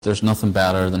There's nothing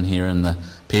better than hearing the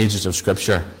pages of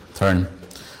Scripture turn.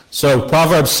 So,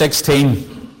 Proverbs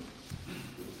 16,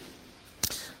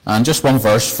 and just one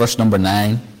verse number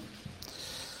 9.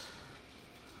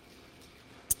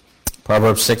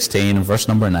 Proverbs 16, verse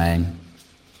number 9.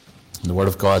 The Word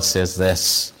of God says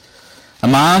this: A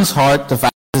man's heart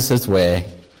devises his way,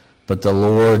 but the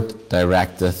Lord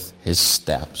directeth his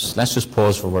steps. Let's just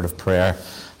pause for a word of prayer,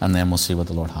 and then we'll see what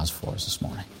the Lord has for us this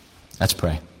morning. Let's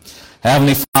pray.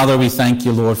 Heavenly Father, we thank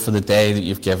you, Lord, for the day that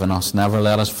you've given us. Never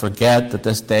let us forget that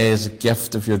this day is a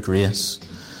gift of your grace,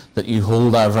 that you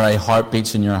hold our very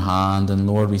heartbeats in your hand. And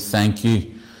Lord, we thank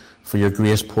you for your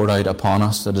grace poured out upon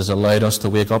us that has allowed us to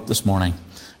wake up this morning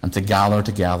and to gather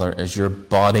together as your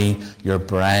body, your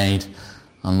bride.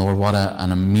 And Lord, what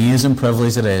an amazing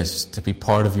privilege it is to be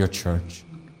part of your church.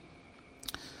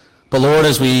 But Lord,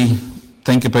 as we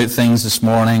think about things this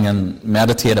morning and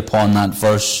meditate upon that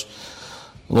verse,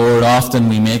 Lord, often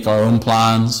we make our own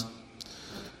plans.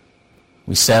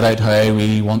 We set out how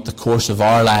we want the course of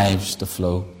our lives to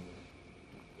flow.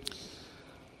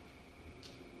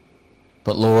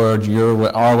 But Lord,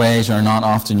 our ways are not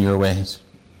often your ways.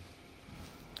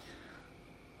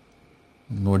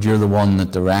 Lord, you're the one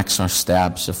that directs our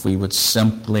steps if we would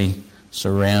simply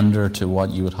surrender to what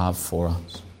you would have for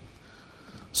us.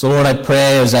 So Lord, I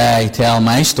pray as I tell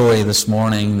my story this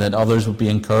morning that others would be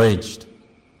encouraged,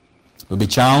 would be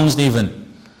challenged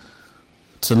even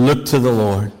to look to the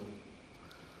Lord,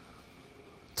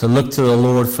 for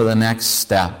the next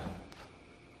step,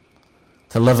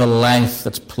 to live a life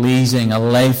that's pleasing, a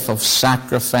life of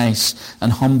sacrifice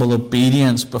and humble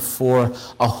obedience before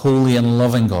a holy and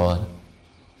loving God.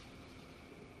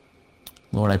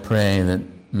 Lord, I pray that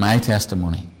my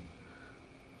testimony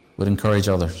would encourage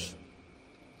others.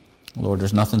 Lord,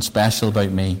 there's nothing special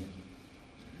about me,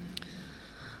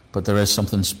 but there is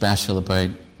something special about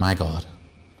my God.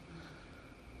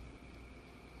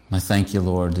 And I thank you,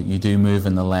 Lord, that you do move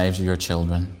in the lives of your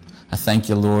children. I thank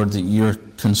you, Lord, that you're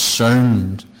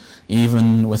concerned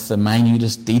even with the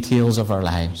minutest details of our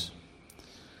lives.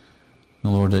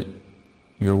 And Lord, that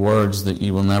your words that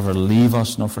you will never leave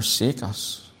us nor forsake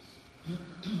us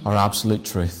are absolute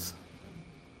truth.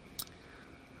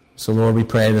 So, Lord, we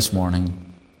pray this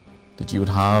morning that you would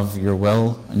have your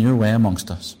will and your way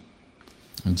amongst us.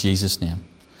 In Jesus' name,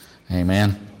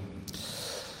 amen.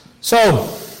 So,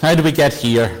 how do we get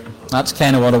here? That's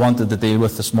kind of what I wanted to deal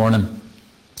with this morning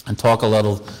and talk a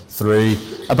little through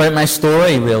about my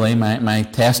story, really, my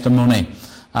testimony.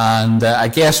 And I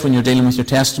guess when you're dealing with your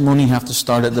testimony, you have to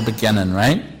start at the beginning,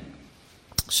 right?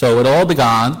 So it all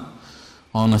began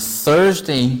on a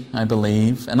Thursday, I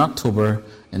believe, in October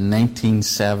in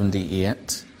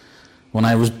 1978, when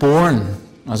I was born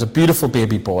as a beautiful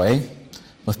baby boy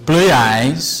with blue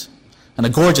eyes and a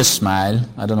gorgeous smile.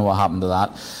 I don't know what happened to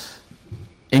that.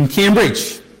 In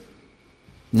Cambridge.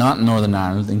 Not in Northern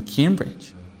Ireland, in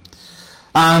Cambridge.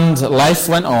 And life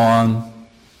went on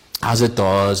as it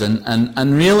does.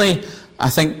 And really, I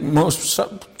think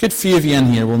good few of you in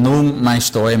here will know my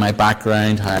story, my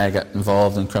background, how I got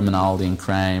involved in criminality and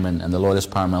crime and the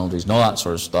Loyalist paramilitaries and all that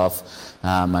sort of stuff.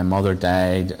 My mother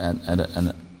died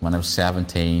when I was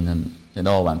 17, and it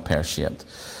all went pear-shaped.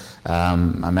 I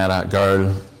met a girl,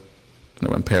 and it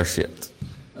went pear-shaped.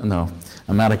 No,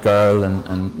 I met a girl,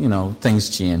 and things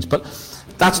changed. But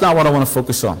that's not what I want to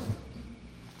focus on,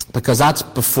 because that's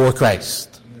before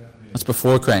Christ. That's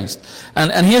before Christ.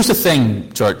 And here's the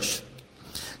thing, church.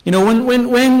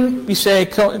 When we say,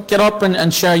 get up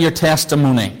and share your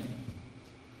testimony,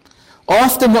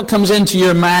 often what comes into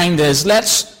your mind is,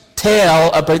 let's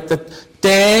tell about the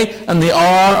day and the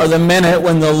hour or the minute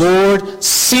when the Lord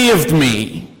saved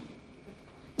me.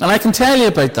 And I can tell you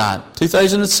about that,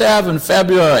 2007,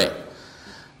 February.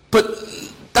 But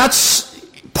that's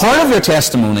part of your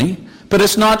testimony, but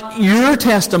it's not your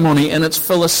testimony in its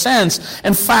fullest sense.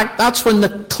 In fact, that's when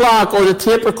the clock or the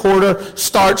tape recorder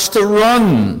starts to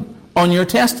run on your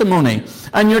testimony.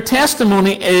 And your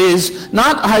testimony is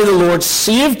not how the Lord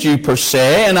saved you per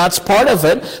se, and that's part of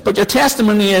it, but your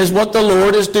testimony is what the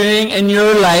Lord is doing in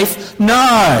your life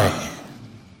now.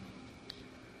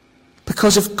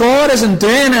 Because if God isn't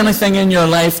doing anything in your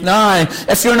life now,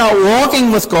 if you're not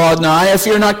walking with God now, if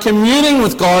you're not communing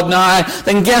with God now,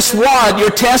 then guess what?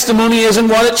 Your testimony isn't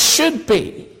what it should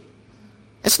be.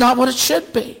 It's not what it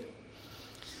should be.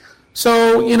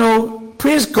 So,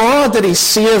 praise God that He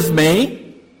saved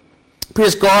me.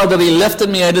 Praise God that He lifted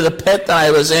me out of the pit that I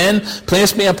was in,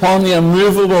 placed me upon the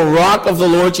immovable rock of the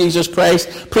Lord Jesus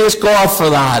Christ. Praise God for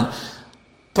that.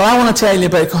 But I want to tell you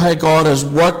about how God has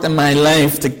worked in my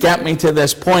life to get me to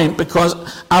this point, because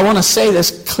I want to say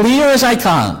this clear as I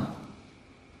can.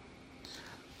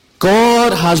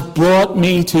 God has brought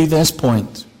me to this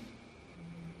point.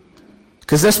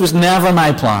 Because this was never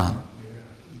my plan.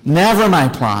 Never my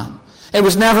plan. It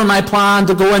was never my plan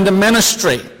to go into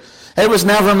ministry. It was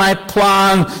never my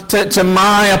plan to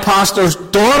marry a pastor's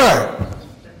daughter.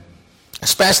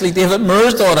 Especially David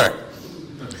Moore's daughter.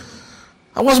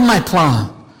 That wasn't my plan.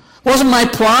 It wasn't my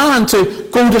plan to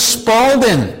go to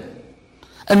Spalding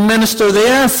and minister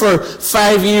there for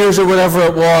 5 years or whatever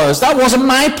it was. That wasn't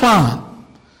my plan.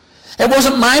 It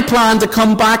wasn't my plan to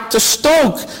come back to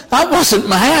Stoke. That wasn't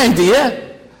my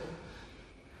idea.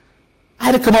 I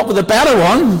had to come up with a better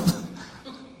one.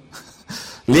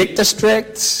 Lake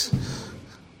District,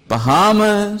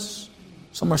 Bahamas,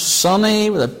 somewhere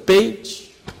sunny with a beach.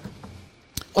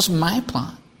 It wasn't my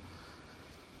plan.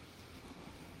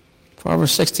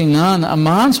 Proverbs 16:9, a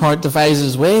man's heart devises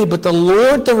his way, but the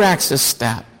Lord directs his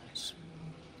steps.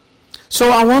 So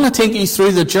I want to take you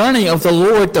through the journey of the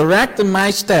Lord directing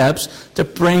my steps to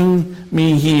bring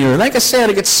me here. Like I said,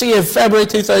 I got saved February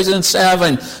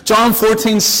 2007. John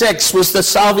 14:6 was the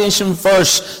salvation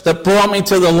verse that brought me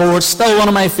to the Lord. Still one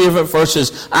of my favorite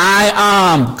verses. I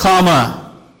am,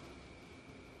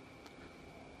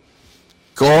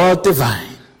 God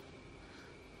divine,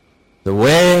 the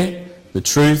way, the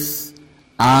truth,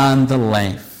 and the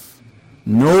life.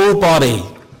 Nobody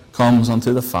comes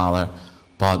unto the Father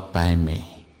but by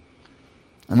me.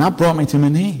 And that brought me to my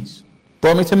knees.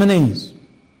 Brought me to my knees.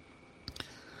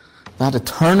 That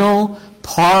eternal,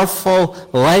 powerful,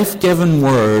 life-giving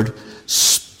word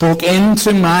spoke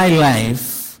into my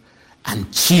life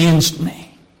and changed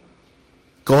me.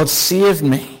 God saved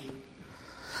me.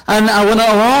 And I went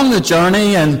along the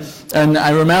journey, and I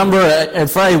remember it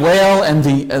very well in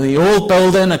the old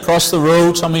building across the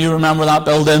road. Some of you remember that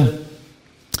building.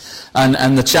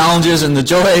 And the challenges and the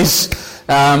joys.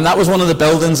 That was one of the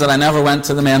buildings that I never went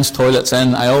to the men's toilets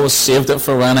in. I always saved it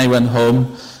for when I went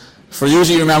home. For those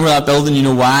of you who remember that building, you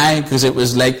know why? Because it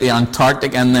was like the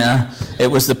Antarctic in there.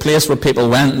 It was the place where people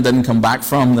went and didn't come back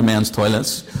from, the men's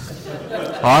toilets.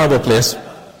 Horrible place.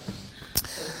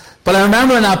 But I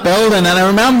remember in that building, and I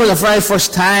remember the very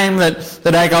first time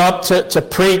that I got up to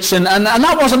preach, and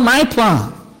that wasn't my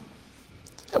plan.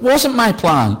 It wasn't my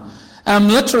plan.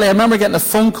 Literally, I remember getting a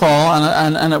phone call,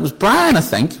 and it was Brian, I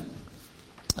think.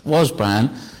 It was Brian,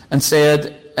 and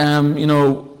said,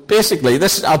 basically,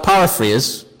 I'll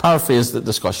paraphrase the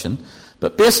discussion,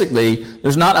 but basically,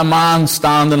 there's not a man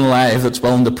standing alive that's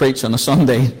willing to preach on a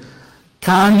Sunday.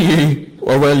 Can you,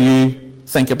 or will you,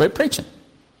 think about preaching?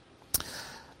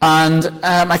 And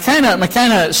my kind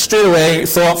of straight away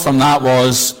thought from that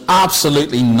was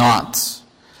absolutely not,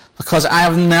 because I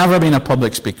have never been a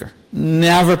public speaker.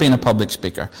 Never been a public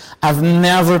speaker. I've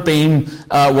never been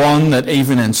one that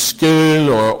even in school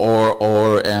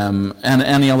or in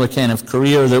any other kind of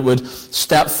career that would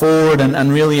step forward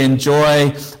and really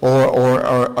enjoy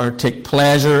or take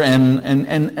pleasure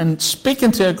in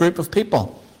speaking to a group of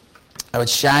people. I would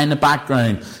shy in the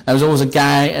background. I was always a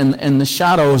guy in the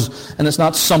shadows, and it's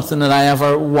not something that I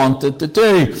ever wanted to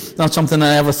do. Not something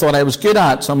I ever thought I was good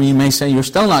at. Some of you may say you're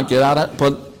still not good at it,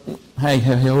 but hey,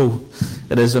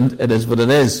 it is what it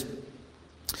is.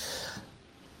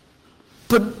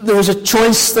 But there was a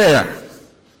choice there.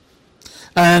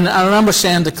 And I remember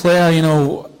saying to Claire,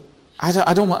 I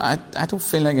don't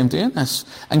feel like I'm doing this.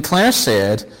 And Claire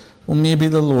said, well, maybe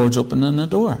the Lord's opening the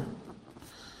door.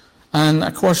 And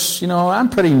of course, I'm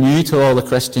pretty new to all the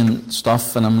Christian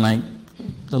stuff, and I'm like,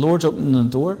 the Lord's opening the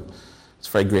door? It's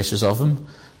very gracious of him.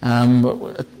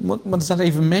 But what does that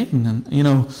even mean?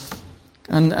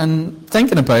 And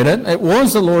thinking about it, it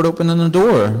was the Lord opening a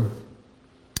door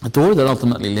that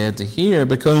ultimately led to here,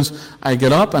 because I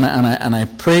get up and I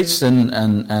preached, and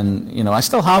I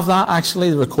still have that,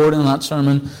 actually, the recording of that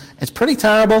sermon. It's pretty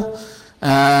terrible.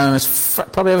 It's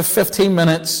probably over 15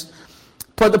 minutes.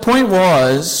 But the point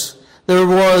was, there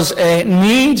was a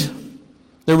need,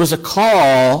 there was a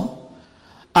call,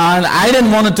 and I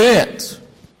didn't want to do it.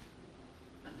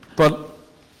 But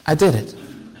I did it.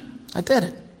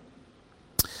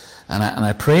 And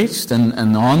I preached,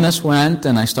 and on this went,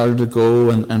 and I started to go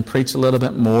and preach a little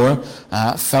bit more.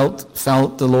 Felt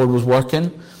the Lord was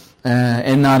working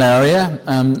in that area.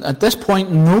 At this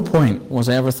point, no point was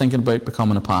I ever thinking about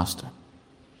becoming a pastor.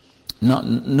 Not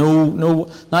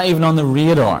even on the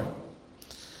radar.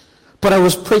 But I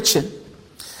was preaching.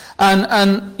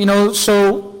 And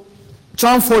so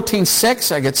John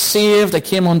 14:6, I get saved, I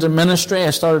came under ministry, I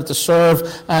started to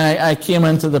serve, I came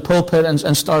into the pulpit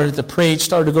and started to preach,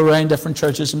 started to go around different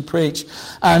churches and preach.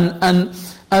 And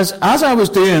as I was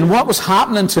doing, what was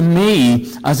happening to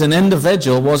me as an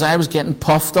individual was I was getting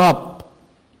puffed up.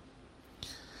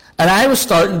 And I was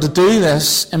starting to do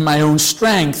this in my own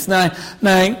strength. Now,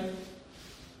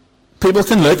 people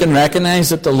can look and recognize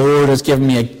that the Lord has given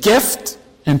me a gift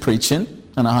in preaching,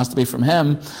 and it has to be from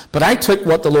Him. But I took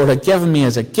what the Lord had given me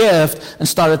as a gift and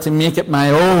started to make it my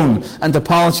own and to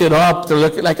polish it up to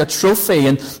look like a trophy.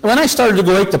 And when I started to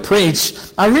go out to preach,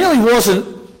 I really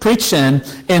wasn't preaching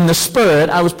in the Spirit.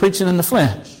 I was preaching in the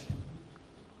flesh.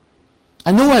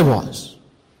 I know I was.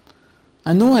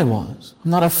 I'm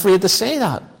not afraid to say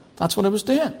that. That's what I was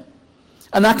doing.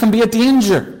 And that can be a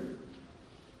danger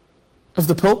of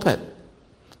the pulpit,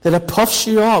 that it puffs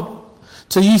you up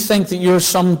till you think that you're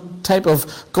some type of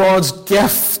God's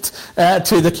gift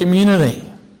to the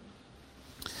community.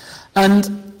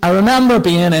 And I remember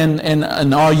being in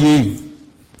RU.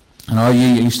 And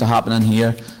RU used to happen in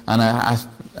here. And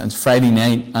it's Friday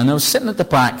night. And I was sitting at the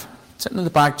back,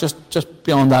 just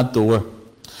beyond that door.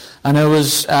 And it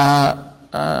was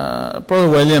Brother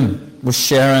William was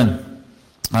sharing.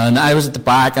 And I was at the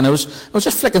back, and I was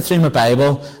just flicking through my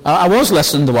Bible. I was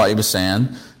listening to what he was saying.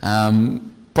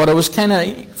 But I was kind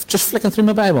of just flicking through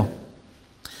my Bible.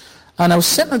 And I was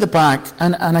sitting at the back,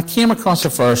 and I came across a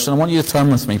verse, and I want you to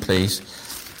turn with me, please,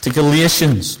 to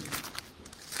Galatians.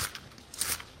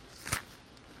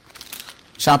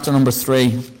 Chapter number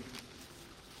 3.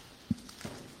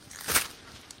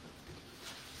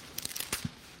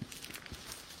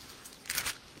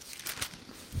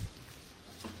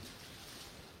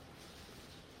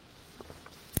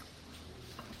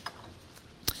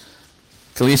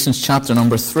 Galatians chapter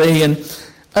number 3, and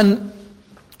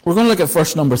we're going to look at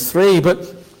verse number 3,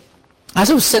 but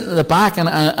as I was sitting at the back and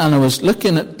I was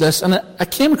looking at this, and I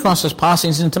came across this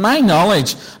passage, and to my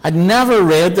knowledge, I'd never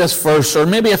read this verse, or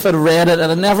maybe if I'd read it,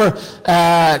 it never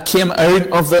came out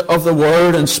of the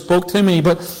Word and spoke to me,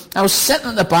 but I was sitting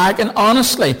at the back, and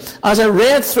honestly, as I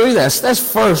read through this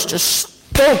verse just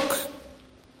spoke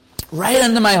right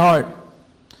into my heart.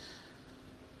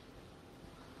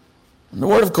 And the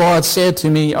Word of God said to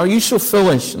me, "Are you so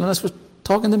foolish?" And this was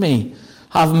talking to me.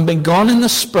 "Having begun in the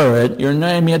Spirit, you're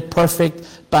now made perfect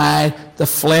by the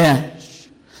flesh."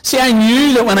 See, I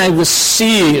knew that when I was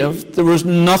saved, there was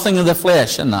nothing of the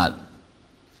flesh in that.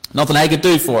 Nothing I could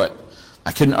do for it.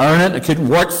 I couldn't earn it. I couldn't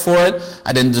work for it.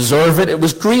 I didn't deserve it. It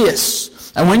was grace.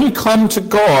 And when you come to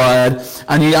God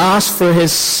and you ask for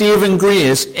His saving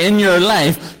grace in your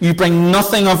life, you bring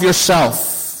nothing of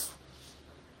yourself.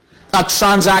 That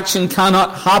transaction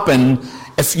cannot happen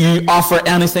if you offer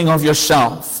anything of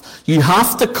yourself. You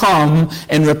have to come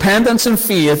in repentance and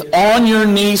faith on your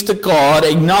knees to God,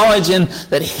 acknowledging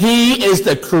that He is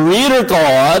the Creator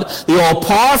God, the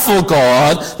all-powerful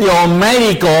God, the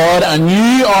Almighty God, and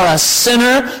you are a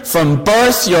sinner from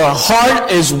birth. Your heart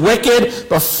is wicked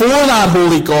before that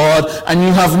holy God, and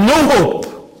you have no hope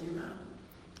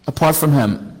apart from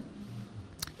Him.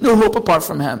 No hope apart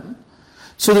from Him.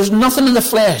 So there's nothing in the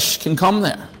flesh can come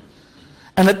there.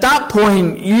 And at that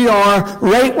point, you are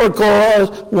right where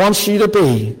God wants you to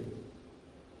be.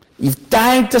 You've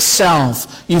died to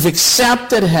self. You've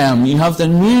accepted Him. You have the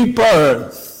new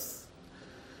birth.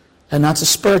 And that's a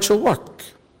spiritual work.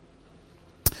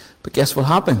 But guess what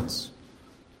happens?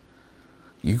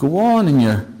 You go on in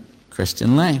your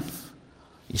Christian life.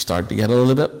 You start to get a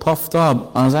little bit puffed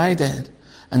up, as I did.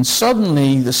 And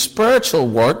suddenly the spiritual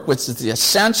work, which is the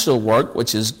essential work,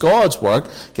 which is God's work,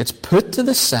 gets put to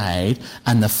the side,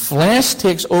 and the flesh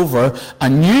takes over,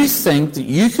 and you think that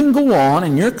you can go on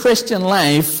in your Christian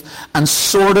life and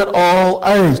sort it all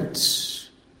out.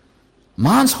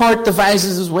 Man's heart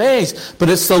devises his ways, but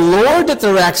it's the Lord that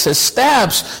directs his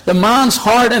steps. The man's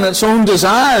heart and its own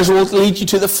desires will lead you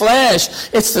to the flesh.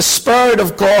 It's the Spirit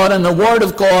of God and the Word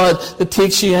of God that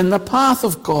takes you in the path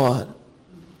of God.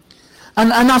 And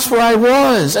that's where I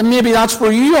was, and maybe that's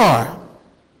where you are.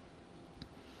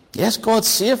 Yes, God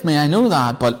saved me, I know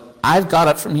that, but I've got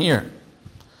it from here.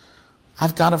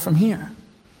 I've got it from here.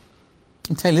 I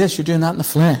can tell you this, you're doing that in the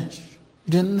flesh.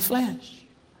 You're doing it in the flesh.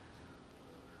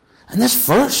 And this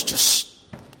verse just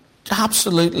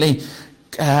absolutely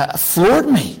floored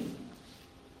me.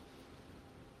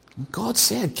 God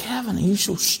said, "Kevin, are you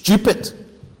so stupid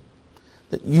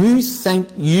that you think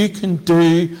you can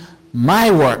do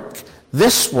my work,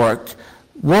 this work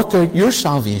out your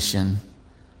salvation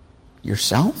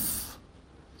yourself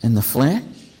in the flesh?"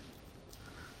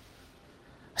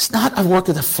 It's not a work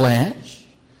of the flesh.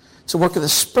 It's a work of the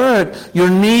Spirit. Your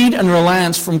need and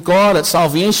reliance from God at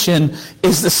salvation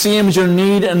is the same as your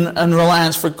need and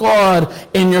reliance for God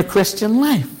in your Christian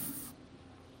life.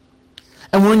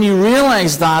 And when you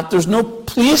realize that, there's no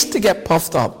place to get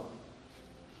puffed up.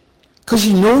 Because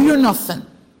you know you're nothing.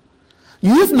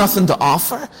 You have nothing to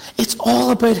offer. It's all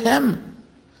about Him.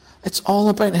 It's all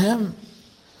about him.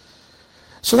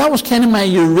 So that was kind of my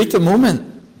eureka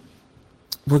moment,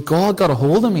 where God got a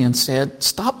hold of me and said,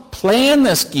 stop playing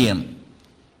this game.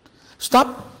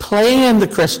 Stop playing the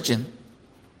Christian.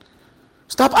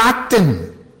 Stop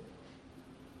acting.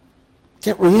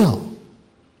 Get real.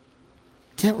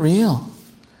 Get real.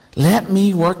 Let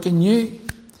me work in you.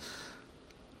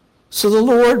 So the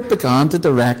Lord began to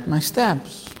direct my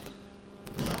steps.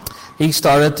 He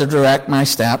started to direct my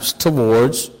steps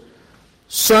towards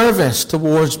service,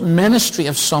 towards ministry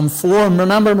of some form.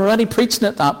 Remember, I'm already preaching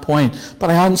at that point, but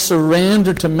I hadn't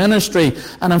surrendered to ministry,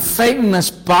 and I'm fighting this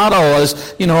battle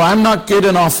as, I'm not good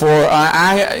enough, or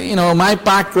my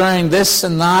background, this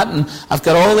and that, and I've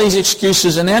got all these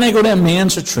excuses, and then I go to a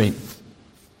men's retreat.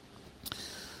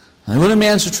 And I go to a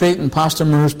men's retreat, and Pastor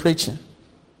Moore's preaching.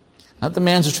 At the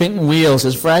men's retreat in Wales,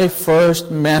 his very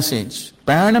first message,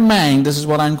 bearing in mind this is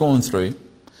what I'm going through,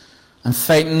 I'm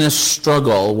fighting this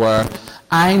struggle where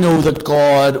I know that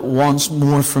God wants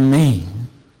more from me.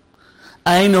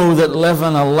 I know that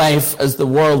living a life as the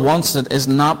world wants it is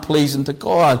not pleasing to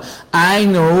God. I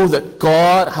know that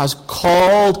God has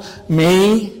called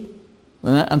me,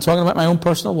 I'm talking about my own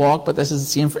personal walk, but this is the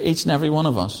same for each and every one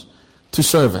of us, to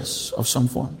service of some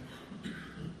form.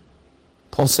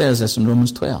 Paul says this in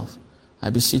Romans 12. I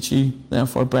beseech you,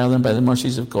 therefore, brethren, by the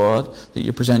mercies of God, that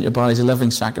you present your bodies a living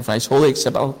sacrifice, wholly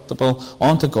acceptable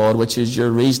unto God, which is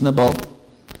your reasonable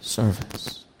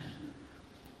service.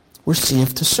 We're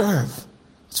saved to serve.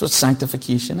 That's what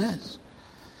sanctification is.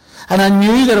 And I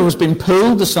knew that I was being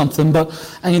pulled to something,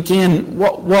 and again,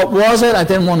 what was it? I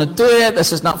didn't want to do it.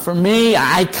 This is not for me.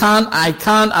 I can't.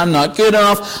 I'm not good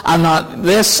enough. I'm not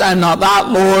this. I'm not that,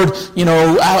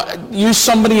 Lord. Use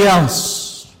somebody else.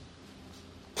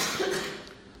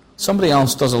 Somebody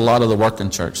else does a lot of the work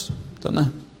in church, don't they?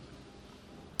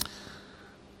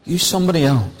 Use somebody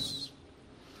else.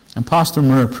 And Pastor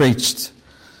Moore preached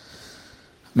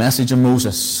a message of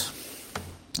Moses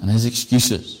and his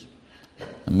excuses.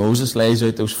 And Moses lays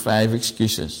out those 5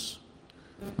 excuses.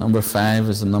 Number 5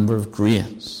 is the number of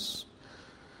grace.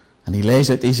 And he lays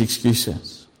out these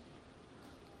excuses.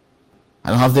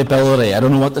 I don't have the ability. I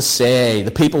don't know what to say.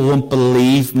 The people won't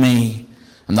believe me.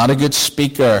 I'm not a good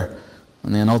speaker.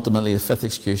 And then ultimately the 5th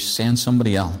excuse, send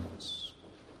somebody else.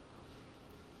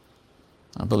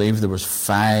 I believe there was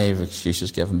 5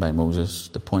 excuses given by Moses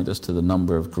to point us to the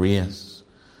number of grace,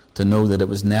 to know that it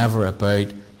was never about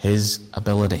his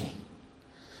ability.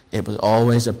 It was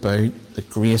always about the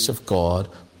grace of God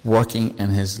working in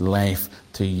his life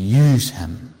to use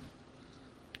him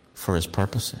for his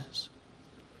purposes.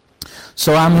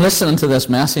 So I'm listening to this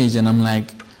message and I'm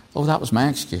like, oh, that was my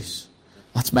excuse.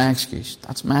 That's my excuse.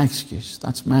 That's my excuse.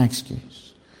 That's my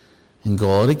excuse. And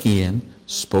God again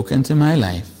spoke into my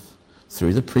life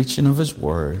through the preaching of his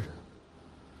word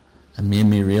and made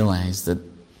me realize that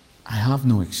I have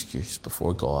no excuse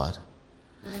before God.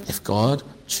 If God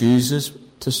chooses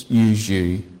to use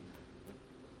you,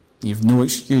 you've no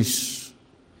excuse.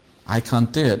 I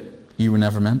can't do it. You were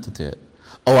never meant to do it.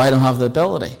 Oh, I don't have the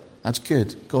ability. That's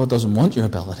good. God doesn't want your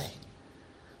ability.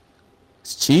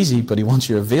 It's cheesy, but he wants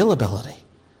your availability.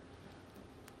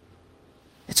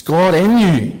 It's God in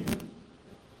you.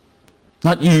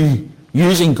 Not you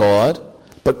using God,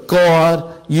 but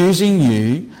God using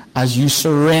you as you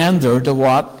surrender to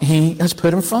what he has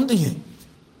put in front of you.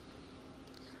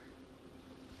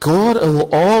 God will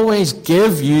always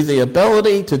give you the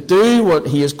ability to do what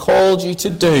he has called you to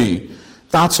do.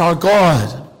 That's our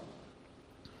God.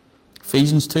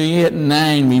 Ephesians 2:8 and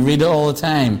 9, we read it all the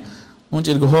time. I want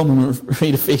you to go home and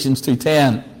read Ephesians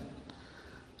 2:10.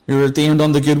 You're redeemed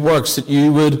unto good works, that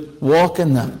you would walk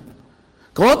in them.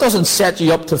 God doesn't set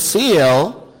you up to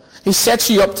fail. He sets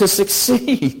you up to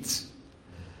succeed.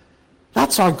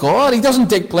 That's our God. He doesn't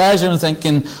take pleasure in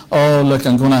thinking, oh, look,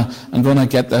 I'm gonna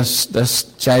get this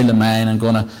child of mine, I'm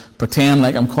gonna pretend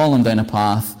like I'm calling him down a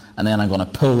path, and then I'm gonna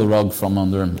pull the rug from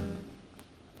under him.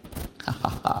 Ha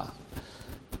ha ha.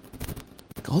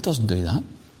 God doesn't do that.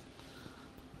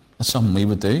 That's something we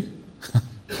would do.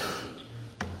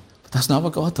 But that's not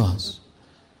what God does.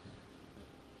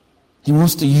 He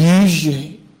wants to use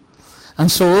you.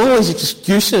 And so all these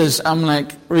excuses, I'm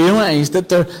like, realize that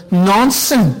they're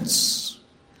nonsense.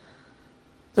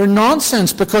 They're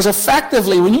nonsense because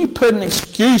effectively when you put an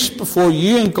excuse before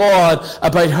you and God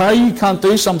about how you can't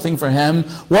do something for him,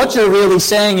 what you're really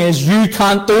saying is you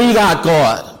can't do that,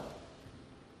 God.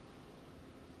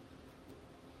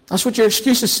 That's what your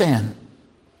excuse is saying.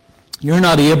 You're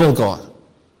not able, God.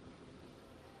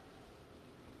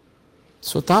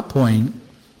 So at that point,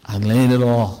 I laid it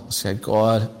all. I said,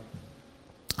 God,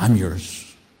 I'm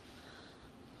yours.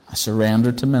 I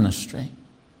surrendered to ministry.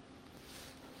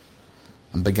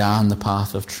 and began the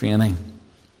path of training.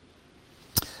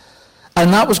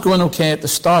 And that was going okay at the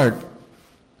start.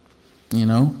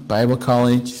 Bible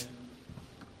college.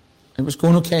 It was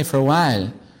going okay for a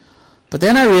while. But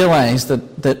then I realized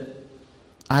that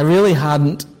I really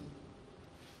hadn't,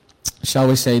 shall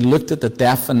we say, looked at the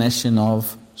definition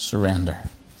of surrender.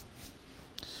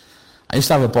 I used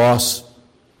to have a boss,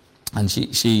 and she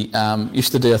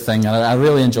used to do a thing, and I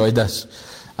really enjoyed this.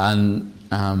 And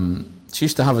she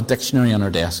used to have a dictionary on her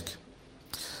desk.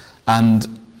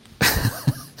 And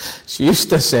she used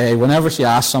to say, whenever she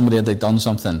asked somebody if they'd done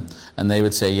something, and they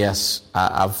would say, yes,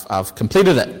 I've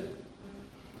completed it.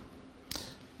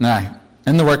 Now,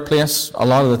 in the workplace, a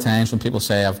lot of the times when people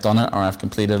say I've done it or I've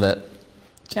completed it,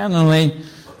 generally,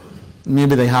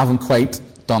 maybe they haven't quite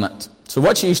done it. So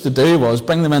what she used to do was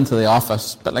bring them into the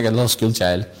office, a bit like a little school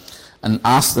child, and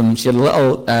ask them. She had a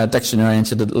little dictionary and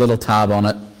she had a little tab on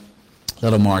it, a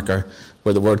little marker,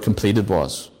 where the word completed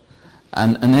was.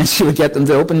 And then she would get them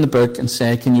to open the book and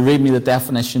say, can you read me the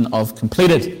definition of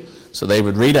completed? So they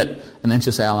would read it, and then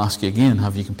she'd say, I'll ask you again,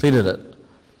 have you completed it?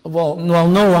 Well,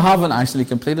 no, I haven't actually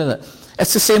completed it.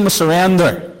 It's the same with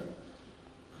surrender.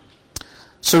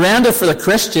 Surrender for the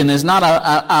Christian is not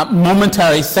a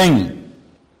momentary thing.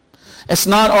 It's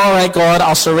not, all right, God,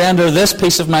 I'll surrender this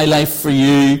piece of my life for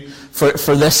you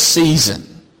for this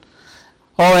season.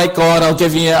 All right, God, I'll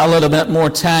give you a little bit more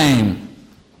time.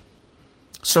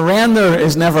 Surrender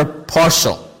is never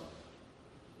partial.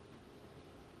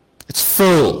 It's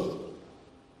full.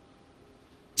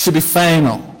 It should be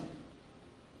final.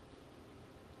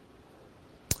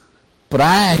 But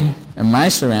in my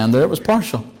surrender, it was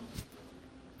partial.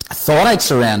 I thought I'd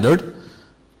surrendered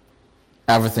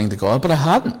everything to God, but I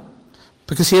hadn't.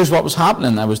 Because here's what was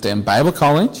happening. I was doing Bible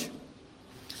college.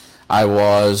 I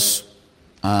was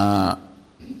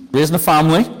raising a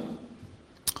family,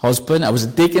 husband. I was a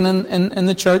deacon in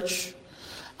the church.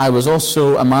 I was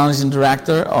also a managing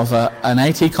director of an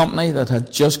IT company that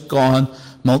had just gone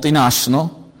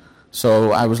multinational.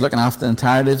 So I was looking after the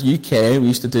entirety of the UK. We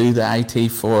used to do the IT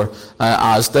for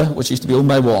Asda, which used to be owned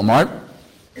by Walmart.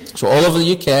 So all over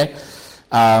the UK,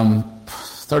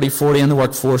 30, 40 in the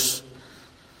workforce.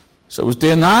 So I was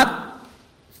doing that,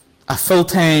 a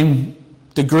full-time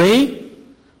degree,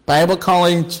 Bible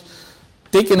college,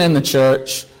 deacon in the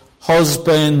church,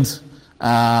 husband,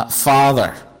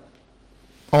 father,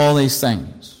 all these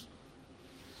things.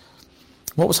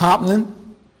 What was happening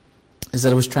is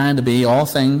that I was trying to be all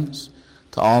things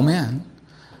to all men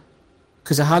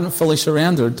because I hadn't fully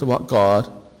surrendered to what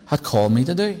God had called me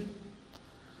to do.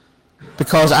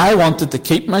 Because I wanted to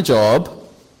keep my job,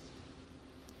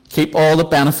 keep all the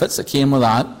benefits that came with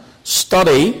that,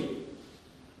 study,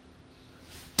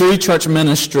 do church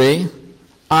ministry,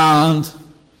 and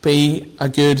be a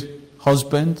good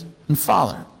husband and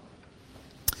father.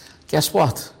 Guess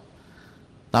what?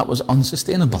 That was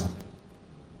unsustainable.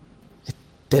 It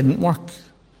didn't work.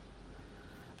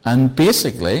 And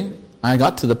basically, I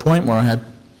got to the point where I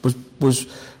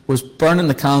was burning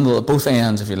the candle at both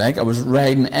ends, if you like. I was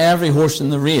riding every horse in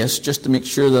the race just to make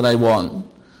sure that I won.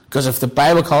 Because if the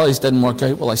Bible college didn't work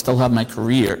out, well, I still had my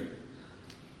career.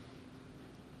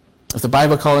 If the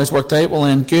Bible college worked out, well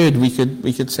then good, we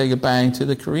could say goodbye to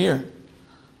the career.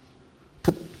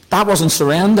 But that wasn't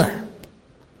surrender.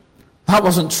 That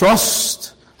wasn't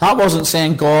trust. That wasn't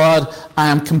saying, God, I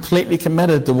am completely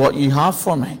committed to what you have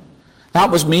for me.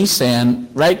 That was me saying,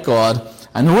 right, God,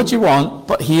 I know what you want,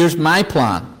 but here's my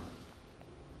plan.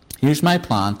 Here's my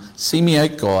plan. See me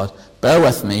out, God. Bear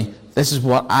with me. This is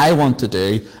what I want to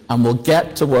do, and we'll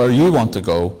get to where you want to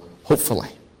go, hopefully.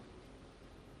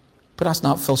 But that's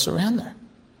not full surrender.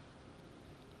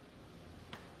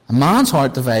 A man's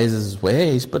heart devises his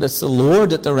ways, but it's the Lord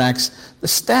that directs the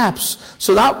steps.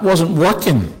 So that wasn't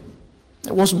working.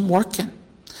 It wasn't working.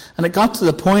 And it got to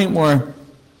the point where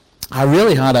I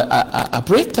really had a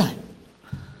breakdown.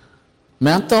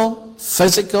 Mental,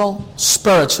 physical,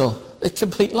 spiritual, the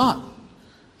complete lot.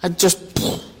 I just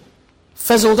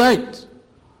fizzled out.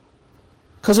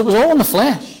 Because it was all in the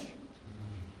flesh.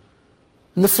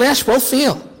 And the flesh will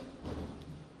fail.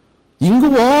 You can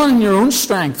go on in your own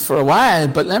strength for a while,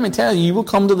 but let me tell you, you will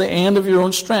come to the end of your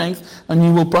own strength and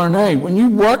you will burn out. When you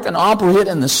work and operate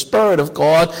in the Spirit of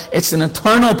God, it's an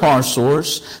eternal power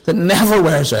source that never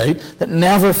wears out, that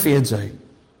never fades out.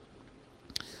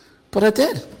 But I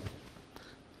did.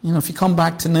 You know, if you come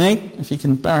back tonight, if you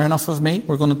can bear enough of me,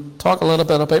 we're going to talk a little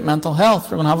bit about mental health.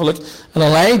 We're going to have a look at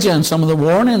Elijah and some of the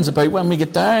warnings about when we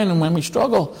get down and when we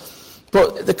struggle.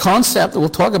 But the concept that we'll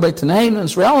talk about tonight, and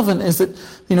it's relevant, is that,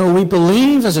 you know, we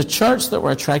believe as a church that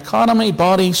we're a trichotomy,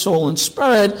 body, soul, and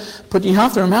spirit, but you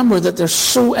have to remember that they're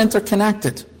so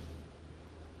interconnected.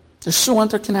 They're so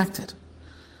interconnected.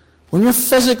 When you're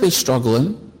physically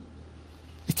struggling,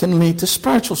 it can lead to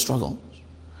spiritual struggles.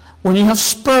 When you have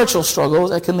spiritual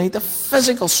struggles, it can lead to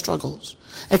physical struggles.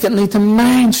 It can lead to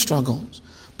mind struggles.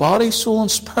 Body, soul,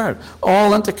 and spirit,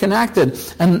 all interconnected.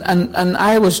 And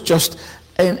I was just,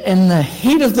 in the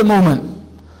heat of the moment,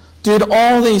 did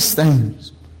all these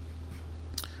things.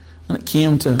 And it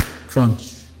came to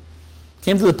crunch.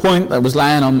 Came to the point that I was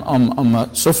lying on my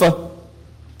sofa,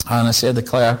 and I said to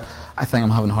Claire, I think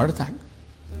I'm having a heart attack.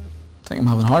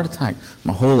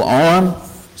 My whole arm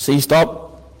seized up,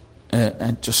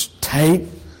 and just tight,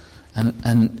 and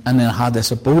then I had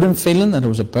this abiding feeling that I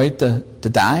was about to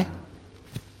die.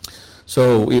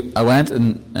 So I went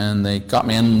and they got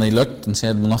me in and they looked and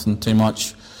said, well, nothing too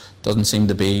much, doesn't seem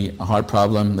to be a heart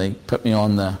problem. They put me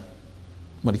on the,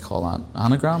 what do you call that,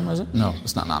 anagram, is it? No,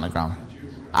 it's not an anagram.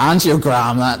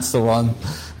 Angiogram, that's the one.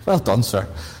 Well done, sir.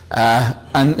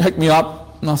 And hooked me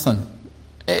up, nothing.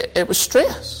 It was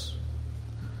stress.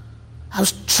 I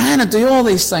was trying to do all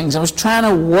these things. I was trying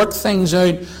to work things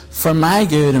out for my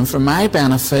good and for my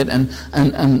benefit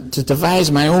and to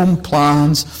devise my own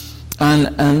plans,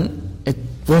 and it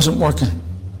wasn't working.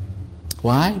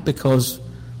 Why? Because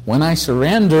when I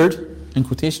surrendered, in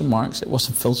quotation marks, it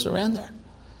wasn't full surrender.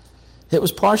 It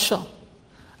was partial.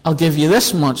 I'll give you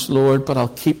this much, Lord, but I'll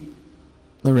keep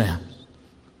the rest.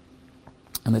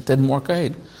 And it didn't work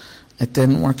out.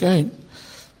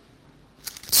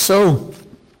 So,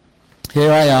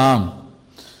 here I am.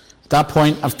 At that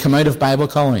point, I've come out of Bible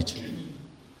college.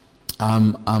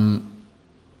 I'm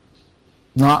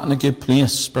not in a good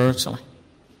place spiritually.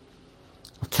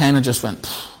 I kind of just went,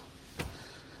 pfft.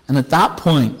 And at that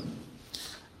point,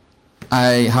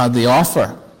 I had the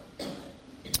offer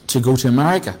to go to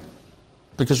America.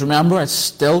 Because remember, I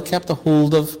still kept a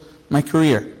hold of my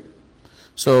career.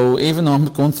 So even though I'm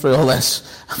going through all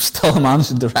this, I'm still a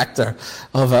managing director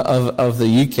of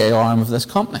the UK arm of this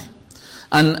company.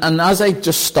 And as I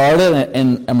just started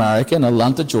in America, in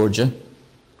Atlanta, Georgia,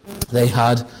 they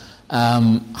had me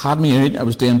out. I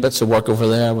was doing bits of work over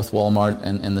there with Walmart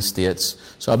in the States.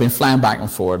 So I've been flying back and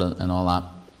forth and all that.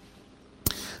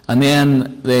 And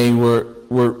then they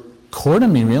were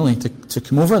courting me, really, to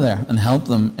come over there and help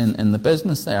them in the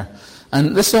business there.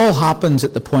 And this all happens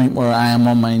at the point where I am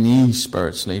on my knees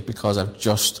spiritually because I've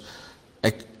just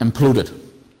imploded.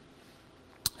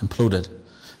 And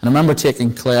I remember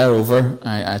taking Claire over.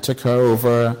 I took her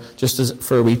over just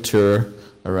for a wee tour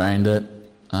around it.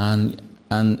 And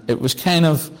it was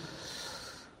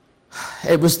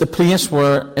it was the place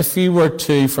where if you were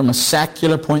to, from a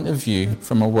secular point of view,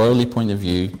 from a worldly point of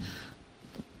view,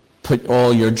 put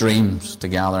all your dreams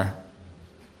together,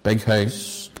 big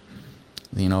house,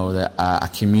 a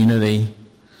community,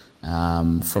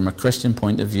 from a Christian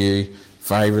point of view,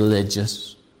 very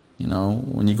religious.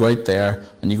 When you go out there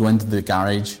and you go into the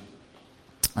garage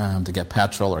to get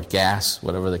petrol or gas,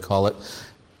 whatever they call it,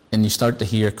 and you start to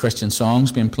hear Christian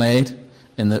songs being played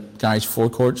in the garage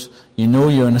forecourts,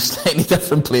 you're in a slightly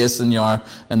different place than you are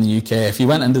in the UK. If you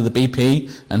went into the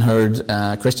BP and heard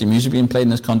Christian music being played in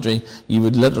this country, you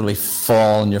would literally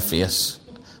fall on your face.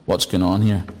 What's going on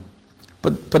here?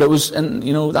 But it was in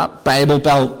that Bible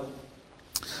Belt,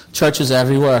 churches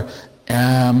everywhere.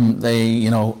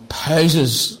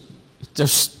 Houses,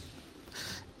 just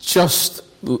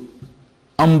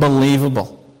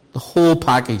unbelievable. The whole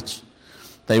package.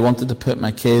 They wanted to put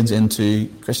my kids into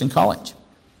Christian college,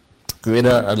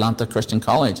 Greater Atlanta Christian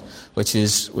College, which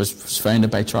was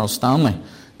founded by Charles Stanley,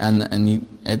 and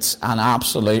it's an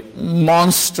absolute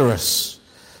monstrous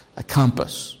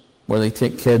campus where they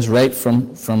take kids right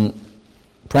from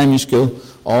primary school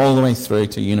all the way through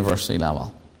to university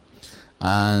level,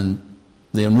 and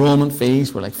the enrollment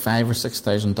fees were like $5,000 or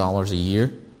 $6,000 a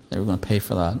year. They were going to pay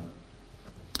for that.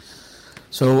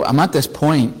 So I'm at this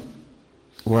point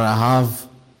where I have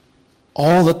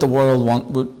all that the world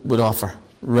would offer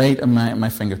right at my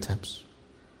fingertips.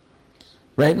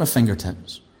 Right at my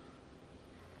fingertips.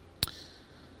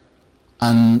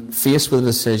 And faced with a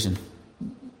decision,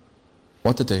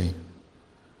 what to do.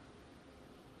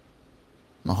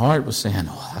 My heart was saying,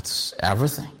 that's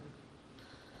everything.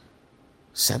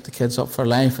 Set the kids up for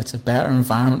life. It's a better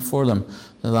environment for them.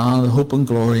 The land of hope and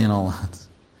glory and all that.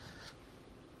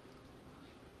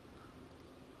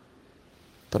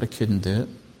 But I couldn't do it.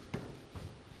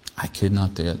 I could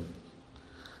not do it.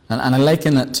 And I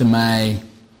liken it to my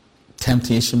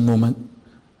temptation moment.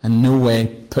 In no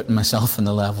way putting myself on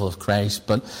the level of Christ.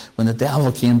 But when the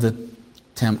devil came to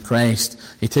tempt Christ,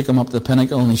 he took him up to the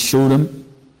pinnacle and he showed him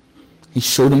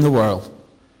the world.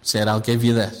 Said, I'll give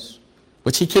you this.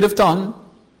 Which he could have done,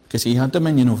 because he had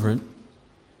dominion over it.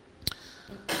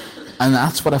 And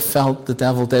that's what I felt the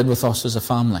devil did with us as a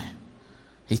family.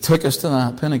 He took us to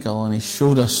that pinnacle and he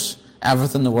showed us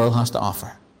everything the world has to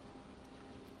offer.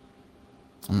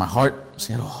 And my heart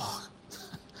said, oh,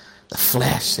 the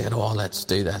flesh said, oh, let's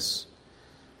do this.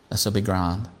 This will be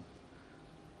grand.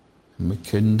 And we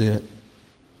couldn't do it.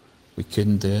 We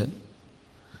couldn't do it.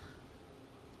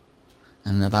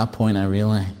 And at that point I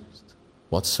realized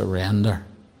what surrender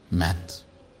meant.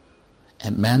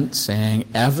 It meant saying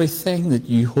everything that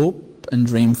you hope and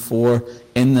dream for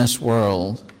in this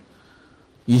world,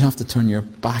 you have to turn your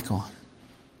back on.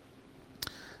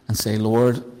 And say,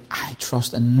 Lord, I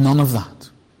trust in none of that.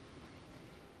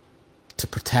 To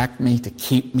protect me, to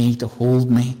keep me, to hold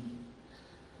me.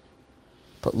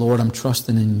 But Lord, I'm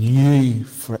trusting in you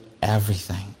for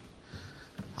everything.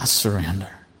 I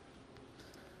surrender.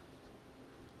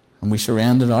 And we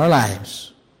surrendered our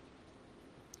lives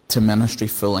to ministry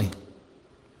fully.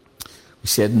 We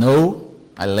said no.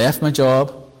 I left my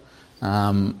job.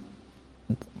 Got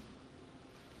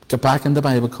back into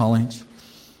Bible college.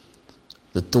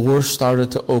 The doors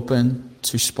started to open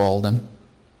to Spalding,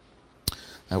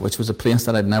 which was a place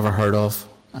that I'd never heard of.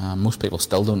 Most people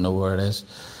still don't know where it is.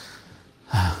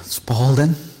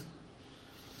 Spalding.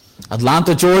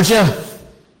 Atlanta, Georgia.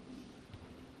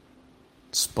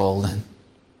 Spalding.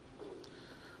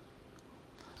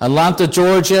 Atlanta,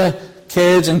 Georgia,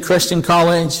 kids in Christian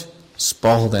college.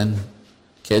 Spalding.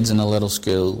 Kids in a little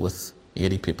school with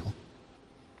 80 people.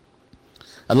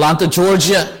 Atlanta,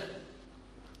 Georgia.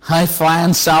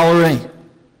 High-flying salary.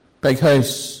 Big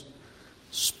house.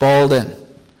 Spalding.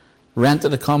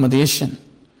 Rented accommodation.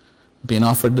 Being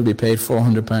offered to be paid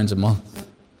 £400 a month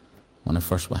when I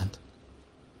first went.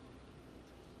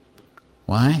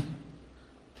 Why?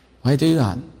 Why do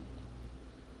that?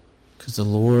 Because the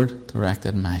Lord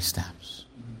directed my steps.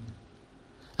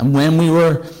 And when we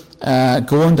were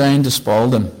going down to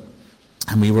Spalding,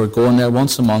 and we were going there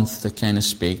once a month to kind of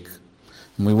speak,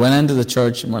 and we went into the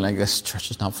church and we're like, this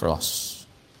church is not for us.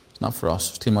 It's not for us.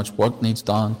 There's too much work needs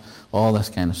done, all this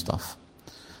kind of stuff.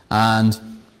 And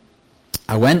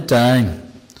I went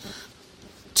down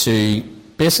to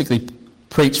basically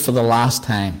preach for the last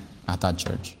time at that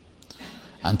church.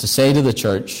 And to say to the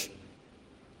church,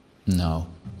 no,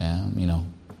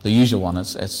 the usual one,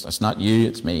 it's not you,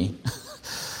 it's me.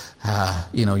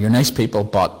 You're nice people,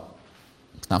 but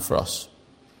it's not for us.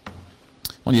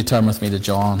 Why don't you turn with me to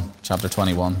John chapter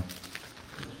 21.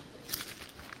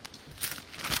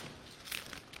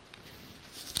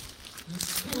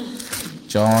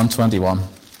 John 21.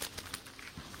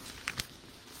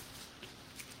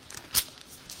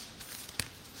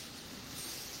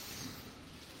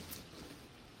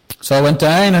 So I went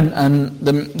down and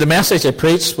the message I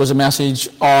preached was a message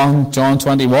on John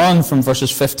 21 from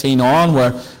verses 15 on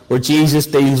where Jesus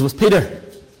deals with Peter.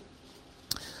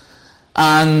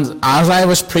 And as I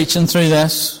was preaching through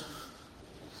this,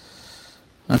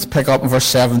 let's pick up in verse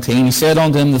 17. He said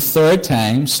unto him the third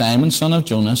time, Simon, son of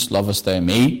Jonas, lovest thou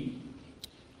me?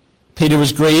 Peter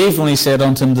was grieved when he said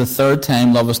unto him the third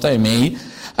time, lovest thou me?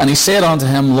 And he said unto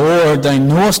him, Lord, thou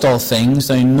knowest all things,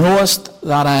 thou knowest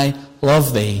that I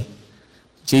love thee.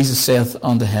 Jesus saith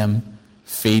unto him,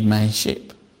 feed my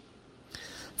sheep.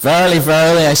 Verily,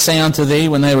 verily, I say unto thee,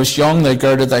 when thou wast young, thou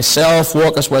girded thyself,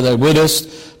 walkest where thou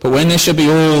wouldest, but when thou shalt be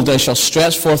old, thou shalt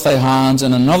stretch forth thy hands,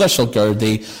 and another shall gird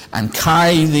thee, and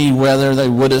carry thee whither thou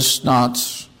wouldest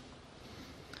not.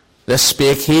 This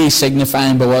spake he,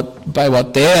 signifying by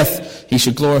what death he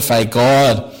should glorify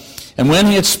God. And when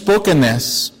he had spoken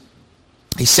this,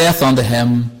 he saith unto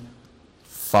him,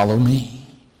 follow me.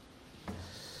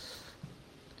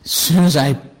 As soon as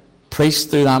I preached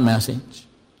through that message,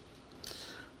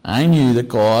 I knew that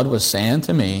God was saying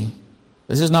to me,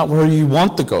 this is not where you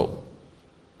want to go,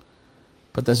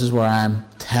 but this is where I'm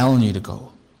telling you to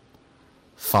go.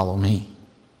 Follow me.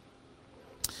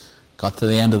 Got to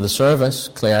the end of the service,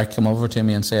 Claire came over to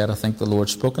me and said, I think the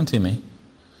Lord's spoken to me.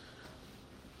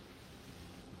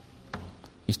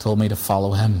 He's told me to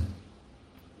follow him.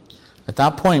 At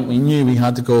that point, we knew we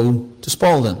had to go to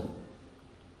Spalding.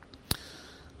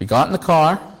 We got in the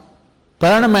car.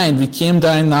 Bearing in mind, we came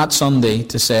down that Sunday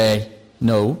to say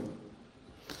no.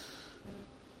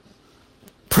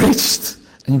 Preached,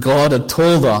 and God had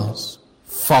told us,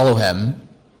 follow him.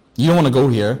 You don't want to go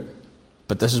here,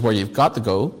 but this is where you've got to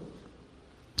go.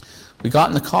 We got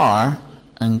in the car,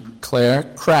 and Claire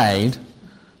cried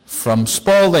from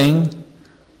Spalding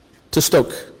to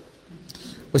Stoke,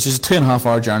 which is a 2.5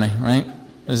 hour journey, right?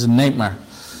 It was a nightmare.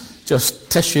 Just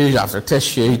tissue after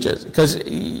tissue. Because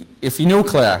if you know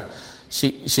Claire,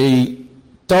 she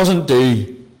doesn't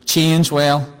do change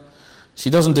well. She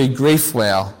doesn't do grief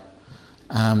well.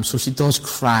 So she does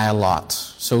cry a lot.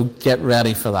 So get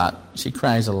ready for that. She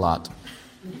cries a lot.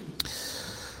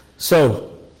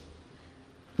 So,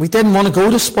 we didn't want to go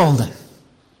to Spalding.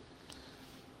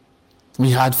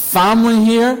 We had family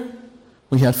here.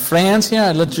 We had friends here.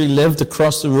 I literally lived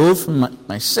across the road from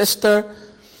my sister.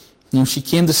 She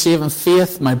came to saving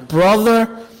faith. My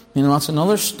brother, that's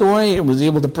another story. I was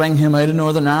able to bring him out of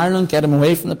Northern Ireland, get him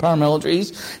away from the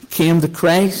paramilitaries, came to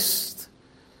Christ.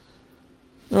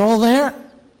 They're all there.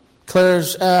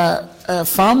 Claire's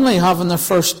family having their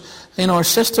first, our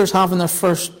sisters having their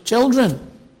first children.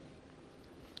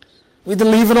 We had to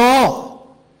leave it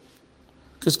all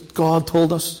because God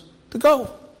told us to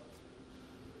go.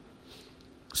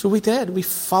 So we did. We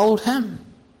followed him.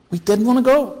 We didn't want to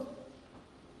go.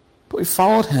 But we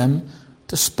followed him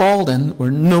to Spalding, where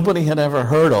nobody had ever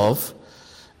heard of.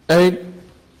 When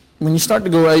you start to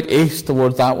go out east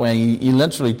towards that way, you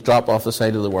literally drop off the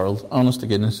side of the world. Honest to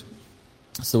goodness.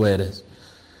 That's the way it is.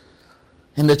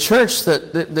 In the church,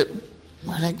 that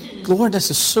we're like, Lord, this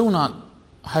is so not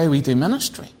how we do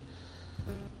ministry.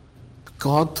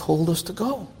 God told us to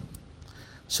go.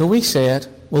 So we said,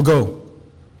 we'll go.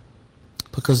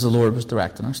 Because the Lord was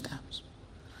directing our steps.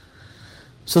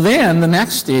 So then, the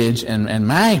next stage in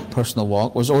my personal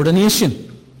walk was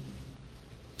ordination.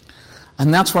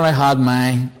 And that's where I had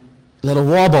my little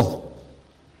wobble.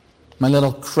 My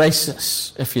little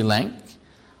crisis, if you like.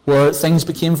 Where things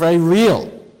became very real.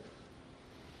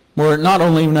 Where not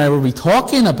only now were we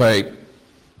talking about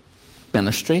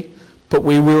ministry, but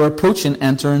we were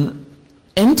entering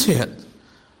into it.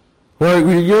 Where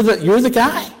you're the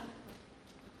guy.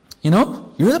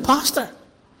 You're the pastor.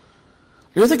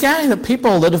 You're the guy that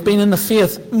people that have been in the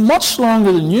faith much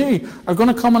longer than you are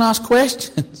going to come and ask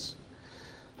questions.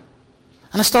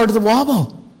 And I started to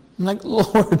wobble. I'm like,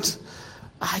 Lord,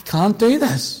 I can't do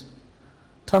this.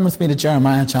 Turn with me to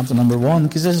Jeremiah chapter number 1,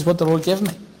 because this is what the Lord gave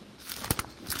me.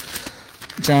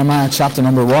 Jeremiah chapter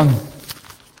number 1.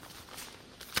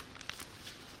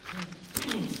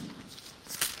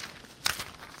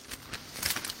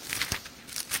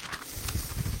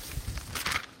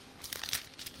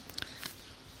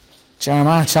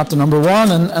 Jeremiah chapter number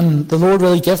 1, and the Lord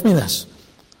really gave me this.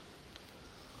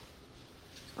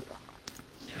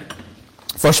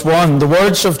 Verse 1, the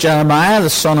words of Jeremiah, the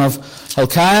son of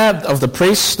Hilkiah, of the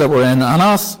priests that were in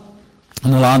Anath, in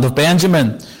the land of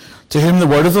Benjamin, to whom the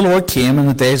word of the Lord came in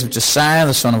the days of Josiah,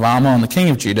 the son of Ammon, the king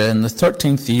of Judah, in the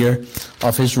 13th year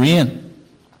of his reign.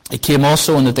 It came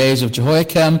also in the days of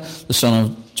Jehoiakim, the son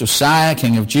of Josiah,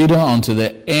 king of Judah, unto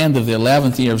the end of the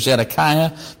 11th year of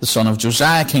Zedekiah, the son of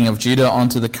Josiah, king of Judah,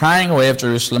 unto the carrying away of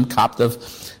Jerusalem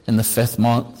captive in the 5th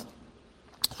month.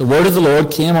 The word of the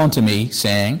Lord came unto me,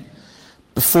 saying,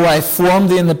 before I formed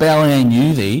thee in the belly I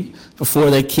knew thee, before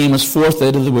thou camest forth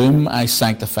out of the womb I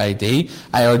sanctified thee,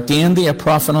 I ordained thee a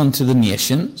prophet unto the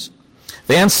nations.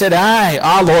 Then said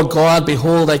I, Lord God,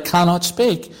 behold, I cannot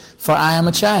speak, for I am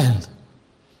a child.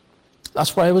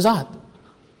 That's where I was at.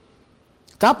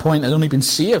 At that point, I'd only been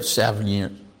saved 7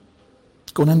 years,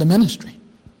 going into ministry.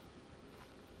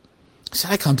 I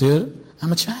said, I can't do it.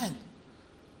 I'm a child.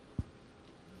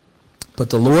 But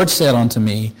the Lord said unto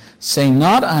me, say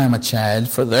not, I am a child,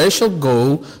 for thou shalt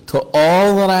go to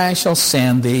all that I shall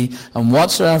send thee, and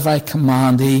whatsoever I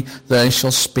command thee, thou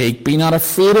shalt speak. Be not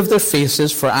afraid of their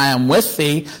faces, for I am with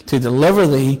thee to deliver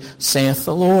thee, saith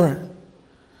the Lord.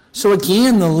 So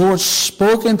again, the Lord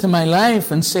spoke into my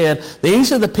life and said,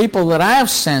 these are the people that I have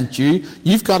sent you.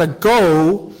 You've got to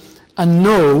go and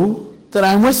know that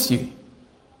I'm with you.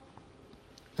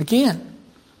 Again,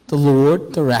 the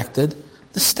Lord directed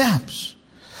the steps.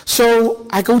 So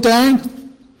I go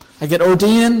down, I get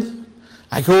ordained,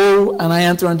 I go and I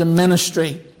enter into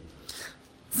ministry.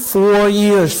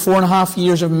 4.5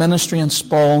 years of ministry in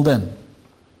Spalding.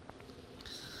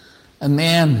 And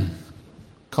then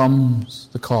comes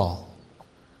the call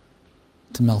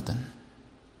to Milton.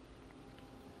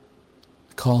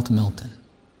 The call to Milton.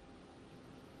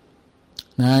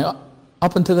 Now,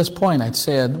 up until this point, I'd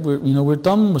said, we're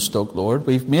done with Stoke, Lord.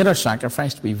 We've made our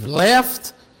sacrifice. We've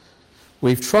left.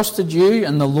 We've trusted you,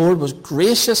 and the Lord was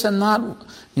gracious in that.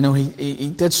 He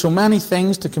did so many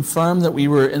things to confirm that we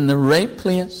were in the right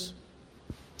place.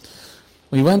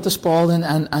 We went to Spalding,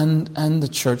 and the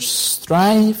church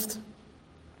thrived.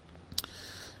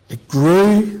 It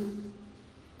grew.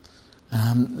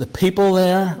 The people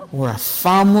there were a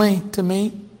family to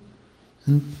me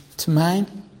and to mine.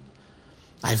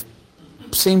 I've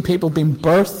seen people being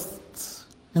birthed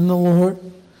in the Lord.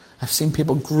 I've seen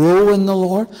people grow in the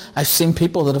Lord. I've seen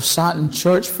people that have sat in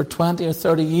church for 20 or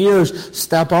 30 years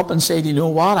step up and say, you know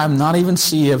what, I'm not even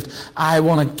saved. I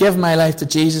want to give my life to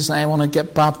Jesus and I want to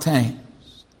get baptized.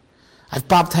 I've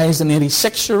baptized an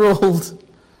 86-year-old,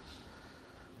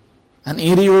 an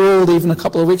 80-year-old even a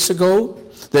couple of weeks ago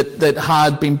that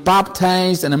had been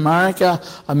baptized in America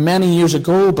many years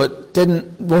ago but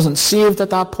wasn't saved at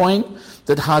that point,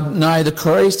 that had now the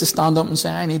courage to stand up and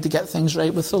say, I need to get things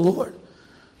right with the Lord.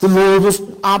 The Lord was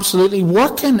absolutely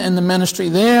working in the ministry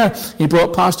there. He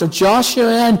brought Pastor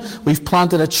Joshua in. We've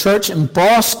planted a church in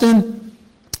Boston,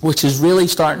 which is really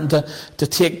starting to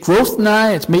take growth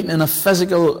now. It's meeting in a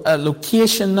physical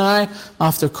location now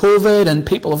after COVID, and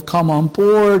people have come on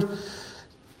board.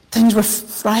 Things were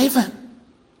thriving.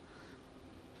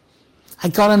 I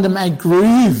got into my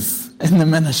groove in the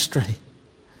ministry.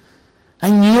 I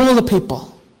knew all the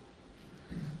people.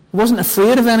 I wasn't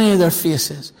afraid of any of their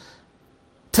faces.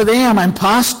 To them, I'm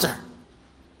pastor.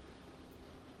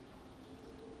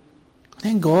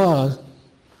 Then God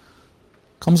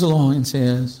comes along and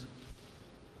says,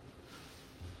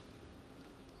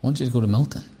 I want you to go to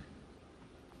Milton.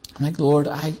 I'm like, Lord,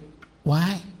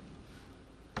 why?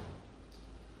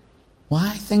 Why?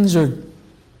 Things are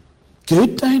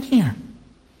good down here.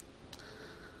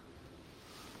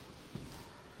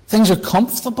 Things are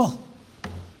comfortable.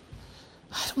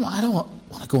 I don't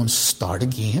want to go and start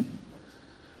again.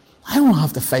 I don't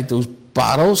have to fight those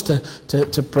battles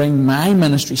to bring my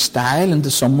ministry style into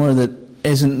somewhere that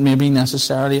isn't maybe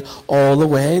necessarily all the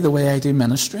way I do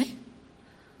ministry.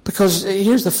 Because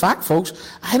here's the fact, folks,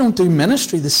 I don't do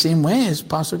ministry the same way as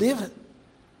Pastor David.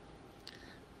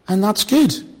 And that's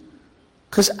good.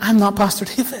 Because I'm not Pastor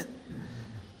David.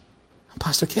 I'm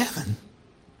Pastor Kevin.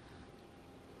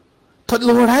 But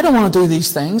Lord, I don't want to do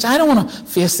these things. I don't want to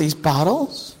face these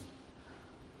battles.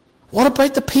 What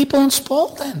about the people in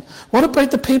Spalding? What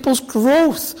about the people's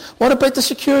growth? What about the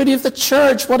security of the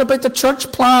church? What about the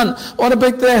church plan? What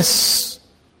about this?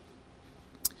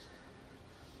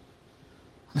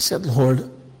 I said,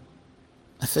 Lord,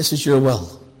 if this is your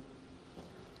will,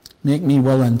 make me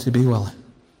willing to be willing.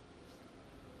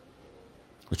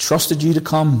 We trusted you to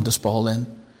come to Spalding.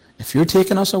 If you're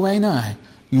taking us away now,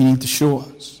 you need to show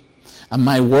us. And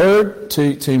my word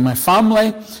to my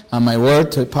family and my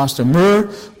word to Pastor Moore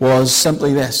was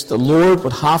simply this. The Lord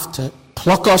would have to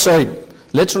pluck us out,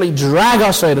 literally drag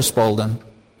us out of Spalding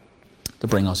to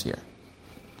bring us here.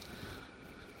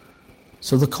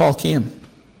 So the call came.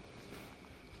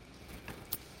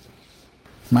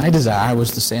 My desire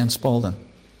was to stay in Spalding.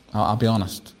 I'll be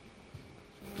honest.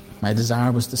 My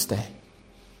desire was to stay.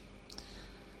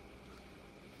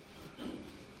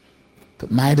 But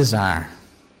my desire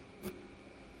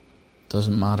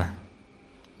doesn't matter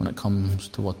when it comes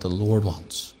to what the Lord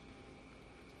wants.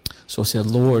 So I said,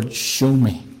 Lord, show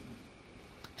me.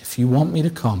 If you want me to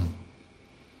come,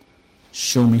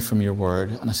 show me from your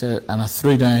word. And I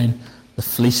threw down the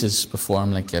fleeces before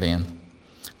him like Gideon.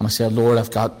 And I said, Lord,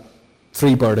 I've got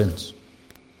 3 burdens.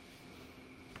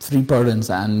 3 burdens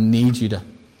that I need you to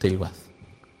deal with.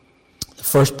 The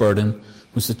first burden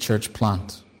was the church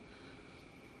plant.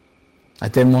 I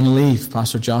didn't want to leave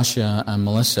Pastor Joshua and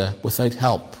Melissa without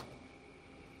help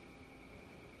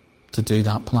to do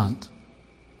that plant.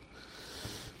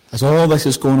 As all this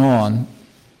is going on,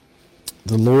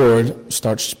 the Lord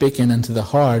starts speaking into the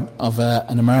heart of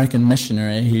an American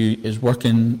missionary who is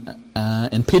working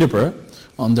in Peterborough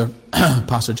under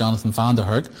Pastor Jonathan van der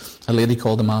Herk, a lady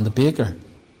called Amanda Baker.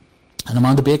 And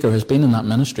Amanda Baker has been in that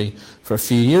ministry for a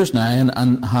few years now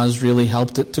and has really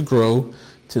helped it to grow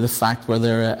to the fact where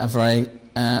they're a very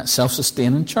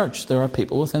self-sustaining church. There are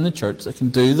people within the church that can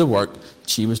do the work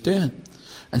she was doing.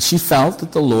 And she felt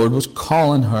that the Lord was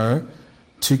calling her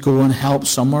to go and help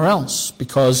somewhere else,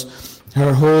 because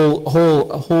her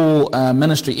whole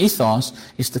ministry ethos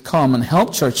is to come and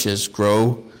help churches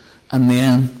grow and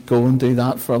then go and do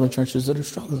that for other churches that are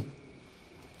struggling.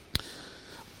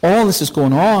 All this is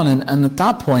going on, and at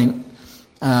that point,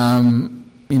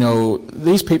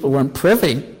 these people weren't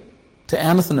privy to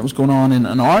anything that was going on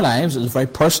in our lives. It was a very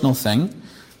personal thing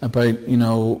about,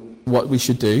 what we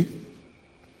should do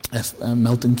if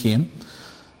Milton came.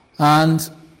 And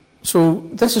so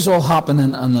this is all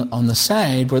happening on the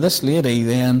side, where this lady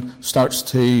then starts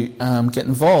to get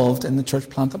involved in the church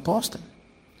plant at Boston.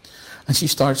 And she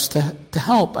starts to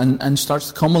help and starts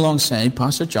to come alongside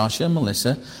Pastor Joshua and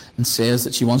Melissa and says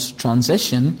that she wants to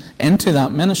transition into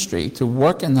that ministry, to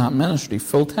work in that ministry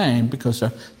full time, because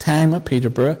her time at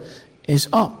Peterborough is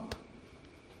up.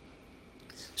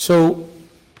 So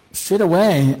straight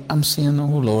away I'm saying, oh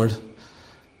Lord,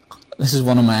 this is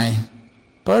one of my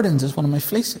burdens, it's one of my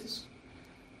fleeces.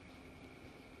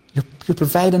 You're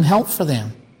providing help for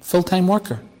them, full-time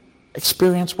worker,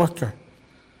 experienced worker.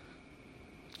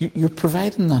 You're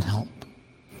providing that help.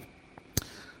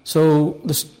 So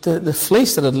the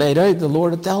fleece that I'd laid out, the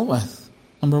Lord had dealt with,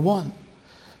 number one.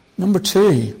 Number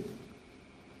two,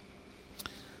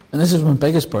 and this is my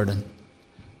biggest burden,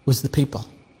 was the people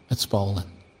at Spalding.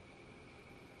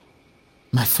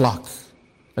 My flock,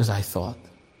 as I thought.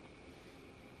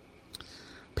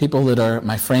 People that are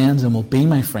my friends and will be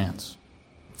my friends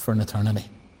for an eternity.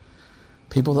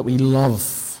 People that we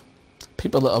love.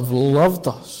 People that have loved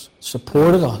us,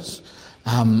 supported us,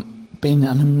 been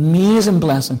an amazing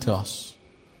blessing to us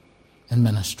in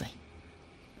ministry.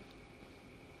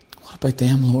 What about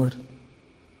them, Lord?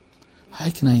 How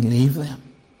can I leave them?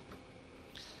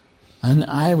 And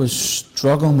I was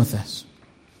struggling with this.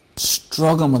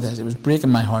 It was breaking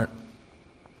my heart.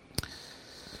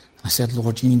 I said,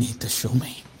 Lord, you need to show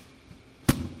me.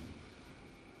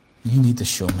 You need to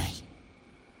show me.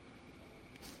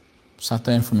 Sat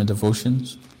down for my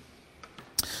devotions.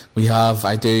 A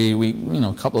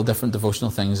couple of different devotional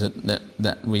things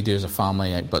that we do as a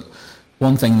family. But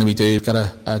one thing that we do, we've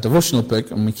got a devotional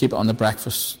book and we keep it on the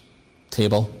breakfast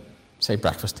table. Say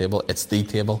breakfast table, it's the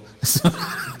table.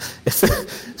 It's a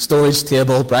storage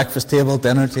table, breakfast table,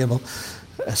 dinner table,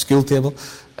 school table,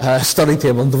 study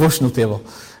table, and devotional table.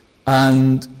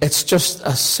 And it's just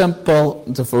a simple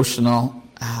devotional.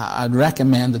 I'd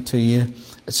recommend it to you.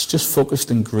 It's just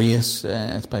focused on grace.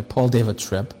 It's by Paul David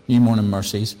Tripp, New Morning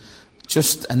Mercies.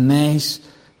 Just a nice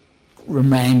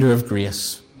reminder of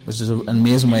grace, which is an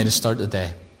amazing way to start the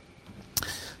day.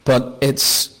 But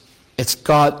it's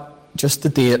got just the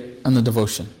date and the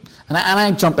devotion. And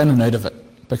I jump in and out of it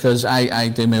because I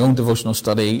do my own devotional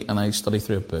study and I study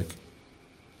through a book.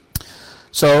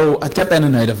 So I dip in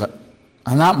and out of it.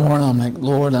 And that morning I'm like,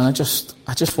 Lord, and I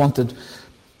just wanted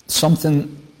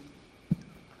something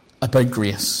about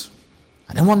grace.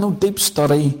 I didn't want no deep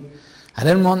study. I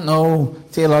didn't want no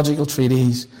theological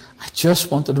treatise. I just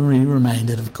wanted to be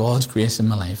reminded of God's grace in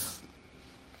my life.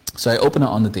 So I open it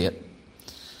on the date.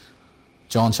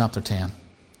 John chapter 10.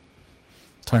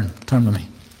 Turn with me.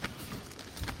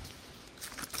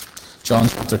 John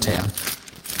chapter 10.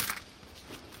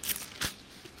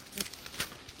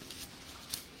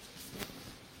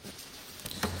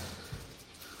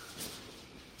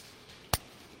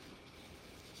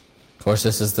 Of course,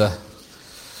 this is the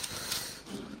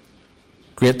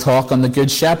great talk on the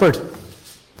Good Shepherd.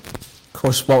 Of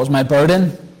course, what was my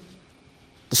burden?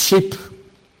 The sheep.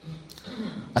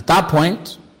 At that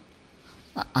point,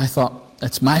 I thought,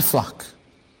 it's my flock.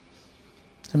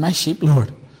 They're my sheep,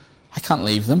 Lord. I can't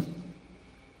leave them.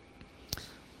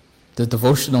 The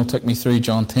devotional took me through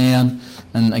John 10,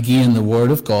 and again, the Word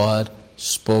of God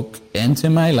spoke into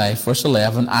my life. Verse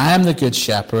 11, I am the good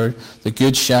shepherd. The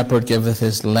good shepherd giveth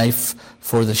his life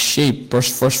for the sheep.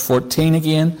 Verse 14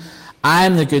 again, I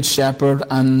am the good shepherd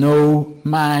and know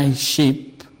my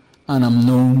sheep and am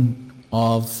known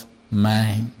of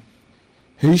mine.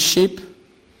 Whose sheep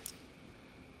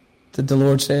did the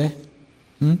Lord say?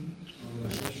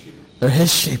 They're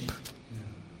his sheep.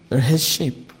 They're his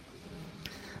sheep.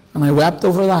 And I wept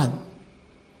over that.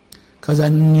 Because I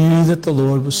knew that the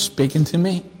Lord was speaking to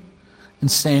me and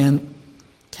saying,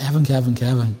 Kevin,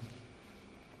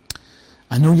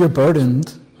 I know you're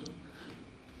burdened,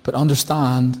 but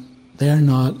understand they're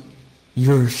not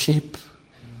your sheep.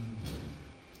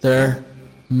 They're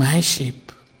my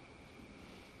sheep.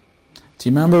 Do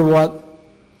you remember what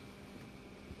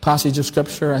passage of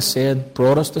Scripture I said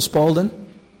brought us to Spalding?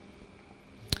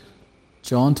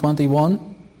 John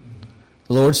 21.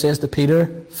 The Lord says to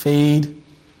Peter, feed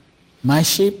my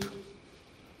sheep.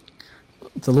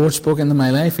 The Lord spoke into my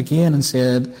life again and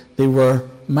said, they were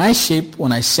my sheep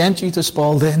when I sent you to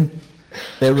Spalding.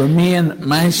 They remain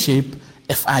my sheep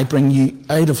if I bring you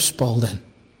out of Spalding.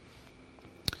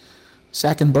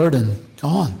 Second burden,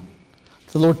 gone.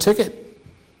 The Lord took it.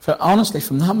 Honestly,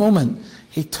 from that moment,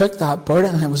 He took that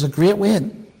burden, and it was a great weight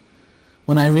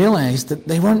when I realized that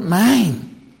they weren't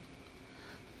mine.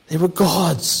 They were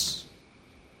God's.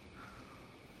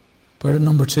 Burden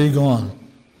number 2 gone.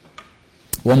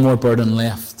 One more burden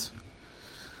left.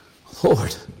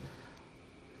 Lord,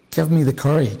 give me the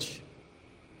courage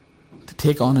to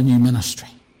take on a new ministry,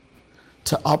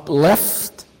 to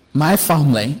uplift my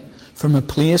family from a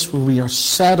place where we are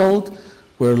settled,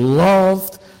 we're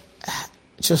loved,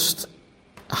 just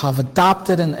have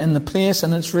adapted in the place,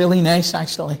 and it's really nice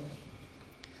actually.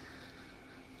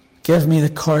 Give me the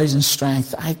courage and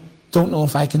strength. I don't know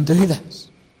if I can do this.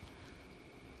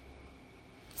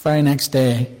 Very next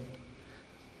day,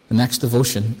 the next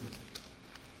devotion,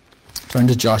 turn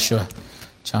to Joshua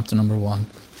chapter number 1.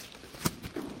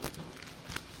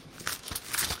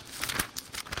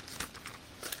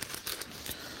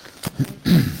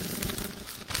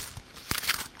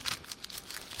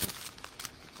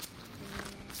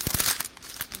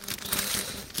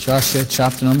 Joshua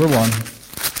chapter number 1.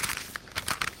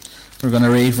 We're going to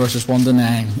read verses 1 to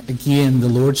 9. Again, the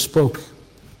Lord spoke.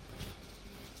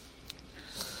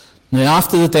 Now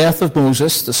after the death of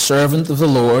Moses, the servant of the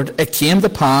Lord, it came to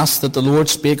pass that the Lord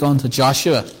spake unto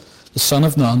Joshua, the son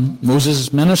of Nun,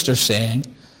 Moses' minister, saying,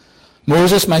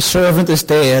 Moses, my servant, is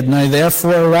dead. Now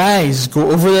therefore arise,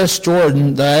 go over this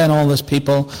Jordan, thou and all this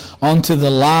people, unto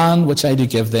the land which I do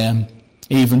give them,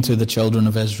 even to the children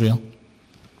of Israel.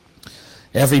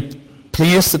 Every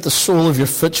place that the sole of your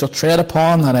foot shall tread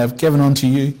upon, that I have given unto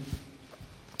you,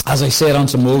 as I said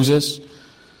unto Moses,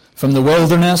 from the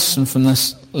wilderness and from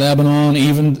this Lebanon,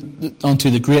 even unto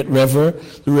the great river,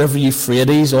 the river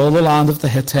Euphrates, all the land of the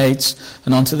Hittites,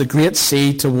 and unto the great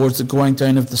sea towards the going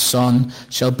down of the sun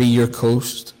shall be your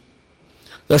coast.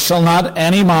 There shall not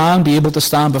any man be able to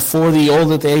stand before thee all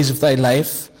the days of thy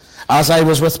life. As I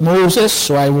was with Moses,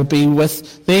 so I will be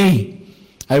with thee.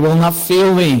 I will not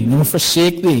fail thee, nor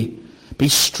forsake thee. Be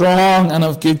strong and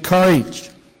of good courage.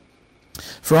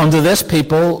 For unto this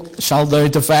people shalt thou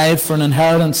divide for an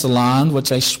inheritance the land which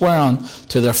I swear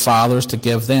unto their fathers to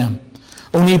give them.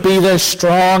 Only be thou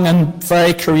strong and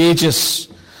very courageous,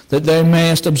 that thou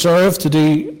mayest observe to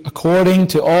do according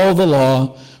to all the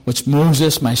law which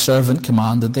Moses my servant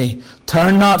commanded thee.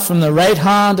 Turn not from the right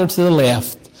hand or to the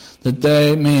left, that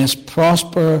thou mayest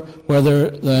prosper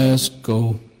whither thou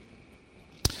go.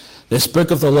 This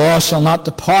book of the law shall not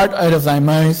depart out of thy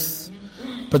mouth,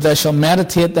 but thou shalt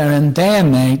meditate therein day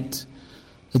and night,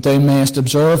 that thou mayest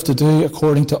observe to do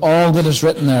according to all that is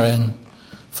written therein.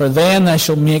 For then thou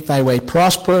shalt make thy way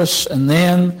prosperous, and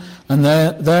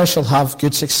thou shalt have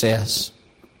good success.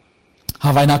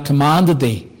 Have I not commanded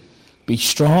thee? Be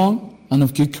strong and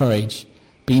of good courage.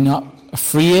 Be not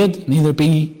afraid, neither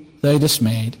be thou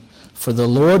dismayed. For the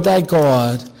Lord thy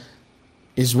God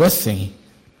is with thee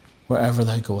wherever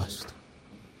thou goest.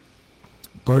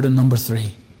 Burden number 3.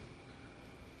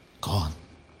 Gone.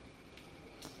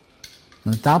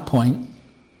 And at that point,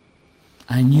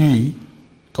 I knew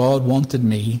God wanted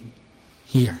me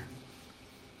here.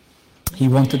 He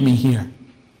wanted me here.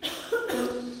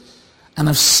 And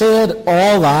I've said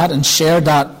all that and shared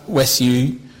that with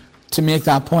you to make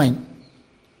that point.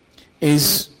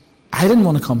 Is I didn't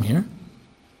want to come here.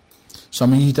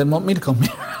 Some of you didn't want me to come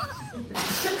here.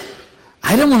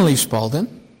 I didn't want to leave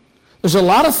Spalding. There's a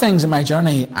lot of things in my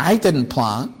journey I didn't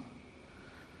plan.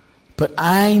 But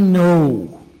I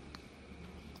know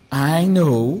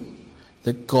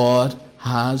that God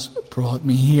has brought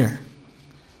me here.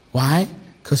 Why?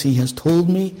 Because He has told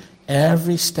me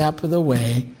every step of the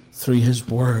way through His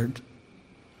Word.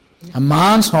 A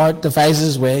man's heart devises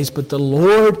his ways, but the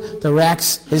Lord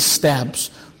directs his steps.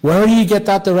 Where do you get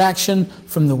that direction?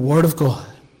 From the Word of God.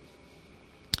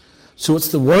 So it's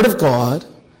the Word of God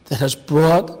that has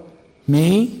brought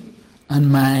me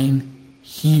and mine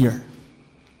here.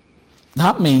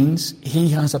 That means He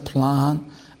has a plan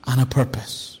and a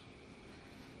purpose.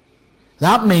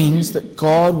 That means that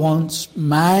God wants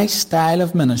my style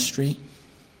of ministry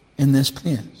in this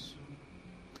place.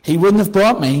 He wouldn't have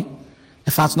brought me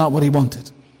if that's not what He wanted.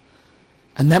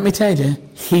 And let me tell you,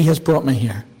 He has brought me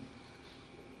here.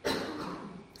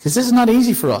 Because this is not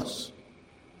easy for us.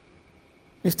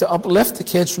 We have to uplift the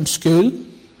kids from school,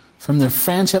 from their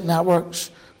friendship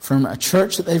networks, from a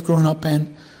church that they've grown up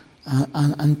in,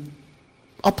 and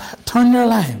turn their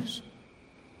lives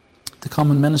to come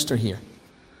and minister here.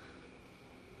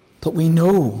 But we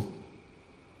know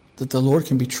that the Lord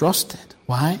can be trusted.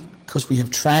 Why? Because we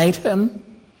have tried Him.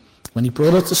 When He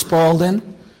brought us to Spalding,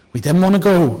 we didn't want to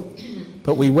go,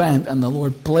 but we went, and the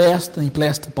Lord blessed, and He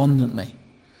blessed abundantly.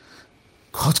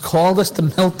 God's called us to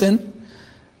Milton.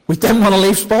 We didn't want to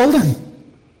leave Spalding.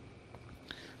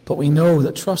 But we know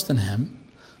that trusting Him,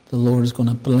 the Lord is going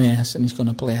to bless, and He's going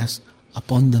to bless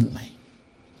abundantly.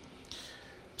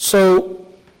 So,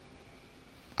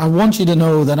 I want you to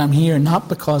know that I'm here not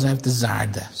because I've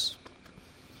desired this.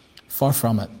 Far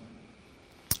from it.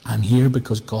 I'm here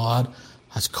because God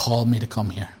has called me to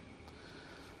come here.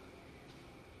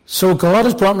 So God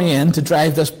has brought me in to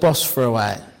drive this bus for a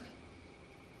while.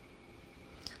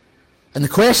 And the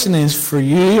question is for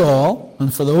you all,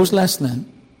 and for those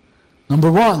listening, number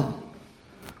 1,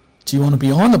 do you want to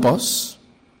be on the bus?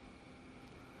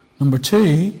 Number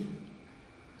 2,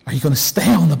 are you going to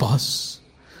stay on the bus?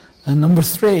 And number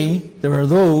 3, there are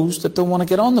those that don't want to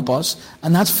get on the bus,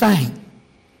 and that's fine.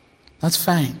 That's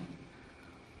fine.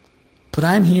 But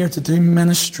I'm here to do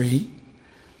ministry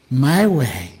my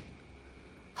way,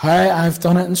 how I've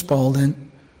done it in Spalding,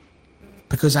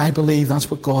 because I believe that's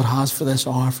what God has for this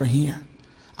hour for here.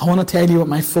 I want to tell you what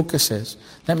my focus is.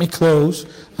 Let me close,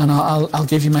 and I'll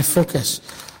give you my focus.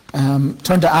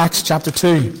 Turn to Acts chapter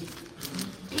 2.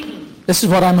 This is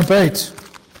what I'm about.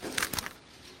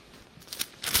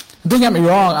 Don't get me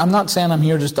wrong, I'm not saying I'm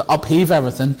here just to upheave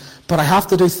everything, but I have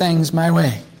to do things my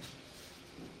way.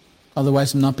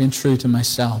 Otherwise, I'm not being true to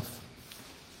myself.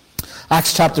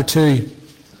 Acts chapter 2,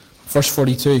 verse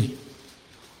 42.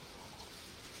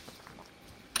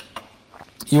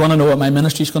 You want to know what my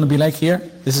ministry is going to be like here?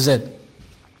 This is it.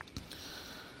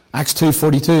 Acts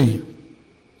 2:42.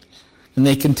 And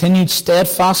they continued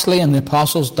steadfastly in the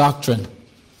apostles' doctrine.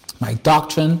 My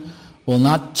doctrine will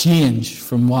not change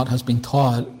from what has been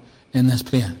taught in this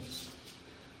place.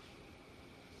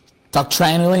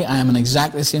 Doctrinally, I am in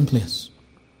exactly the same place.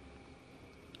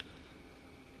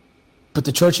 But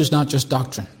the church is not just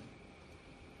doctrine.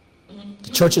 The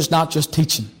church is not just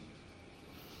teaching.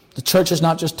 The church is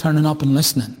not just turning up and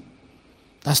listening.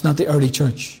 That's not the early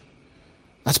church.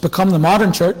 That's become the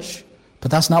modern church, but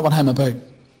that's not what I'm about.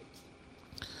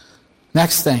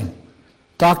 Next thing,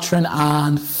 doctrine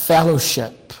and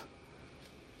fellowship.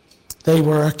 They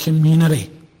were a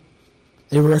community.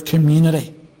 They were a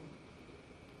community.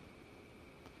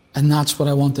 And that's what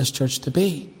I want this church to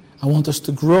be. I want us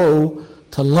to grow,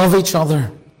 to love each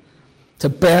other, to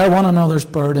bear one another's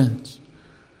burdens.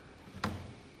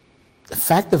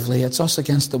 Effectively, it's us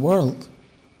against the world.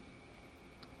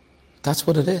 That's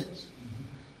what it is.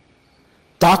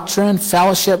 Doctrine,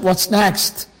 fellowship, what's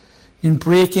next? In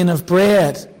breaking of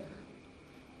bread.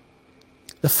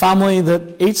 The family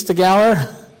that eats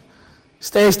together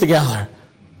stays together.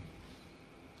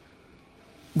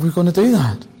 We're going to do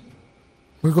that.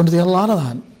 We're going to do a lot of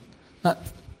that. Not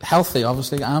healthy,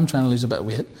 obviously. I'm trying to lose a bit of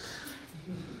weight.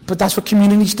 But that's what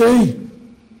communities do.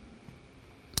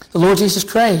 The Lord Jesus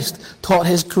Christ taught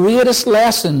his greatest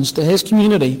lessons to his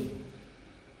community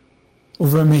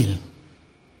over a meal.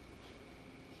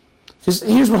 Because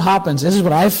here's what happens. This is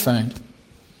what I've found.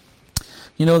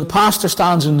 You know, the pastor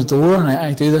stands in the door, and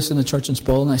I do this in the church in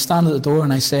Spalding, and I stand at the door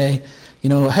and I say, you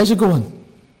know, how's it going?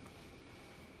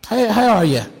 How are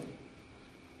you?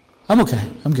 I'm okay.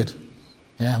 I'm good.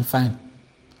 Yeah, I'm fine.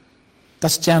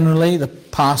 That's generally the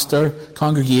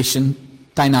pastor-congregation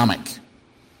dynamic.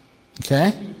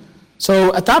 Okay?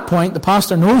 So at that point, the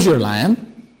pastor knows you're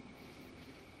lying,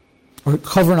 or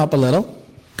covering up a little,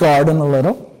 guarding a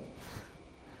little.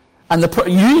 And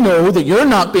you know that you're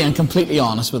not being completely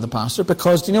honest with the pastor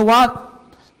because, do you know what?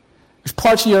 There's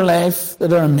parts of your life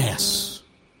that are a mess.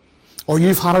 Or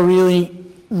you've had a really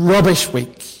rubbish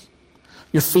week.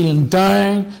 You're feeling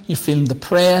down, you're feeling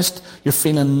depressed, you're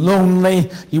feeling lonely.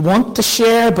 You want to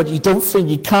share, but you don't feel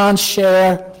you can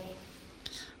share.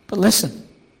 But listen,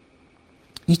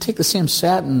 you take the same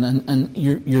setting and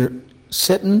you're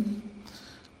sitting,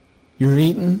 you're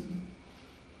eating,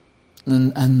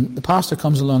 and the pastor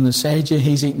comes along beside you,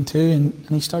 he's eating too, and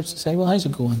he starts to say, well, how's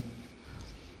it going?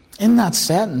 In that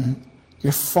setting,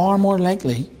 you're far more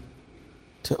likely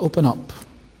to open up.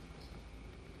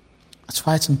 That's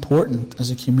why it's important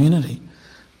as a community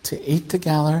to eat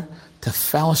together, to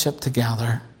fellowship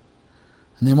together.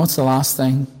 And then what's the last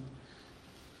thing?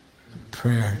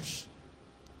 Prayers.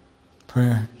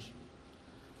 Prayers.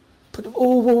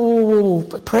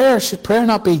 But prayer, should prayer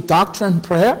not be doctrine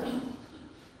prayer?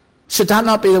 Should that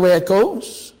not be the way it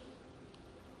goes?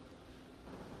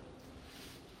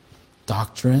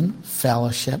 Doctrine,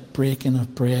 fellowship, breaking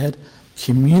of bread,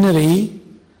 community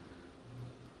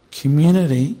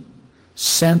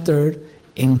centered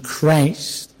in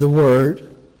Christ, the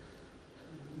Word,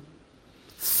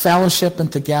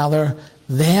 fellowshipping together,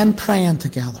 then praying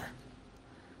together.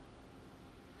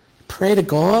 Pray to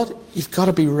God, you've got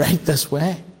to be right this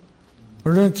way.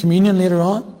 We're doing communion later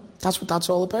on. That's what that's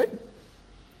all about.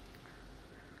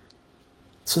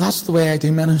 So that's the way I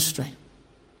do ministry.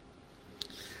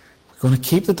 We're going to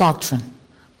keep the doctrine,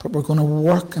 but we're going to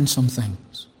work on some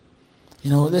things.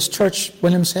 You know, this church,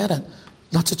 William said it,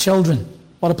 lots of children.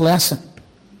 What a blessing.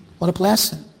 What a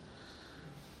blessing.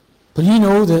 But you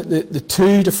know the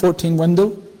 2 to 14 window?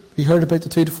 Have you heard about the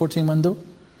 2 to 14 window?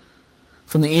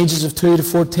 From the ages of 2 to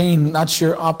 14, that's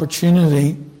your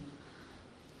opportunity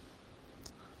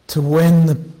to win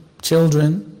the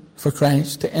children for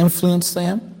Christ, to influence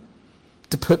them,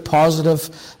 to put positive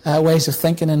ways of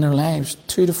thinking in their lives.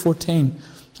 2 to 14.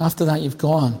 After that, you've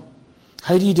gone.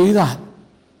 How do you do that?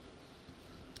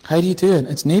 How do you do it?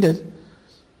 It's needed.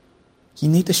 You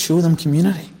need to show them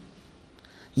community.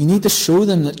 You need to show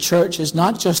them that church is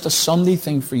not just a Sunday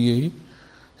thing for you.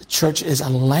 The church is a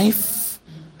life.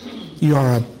 You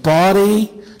are a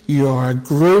body. You are a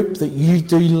group that you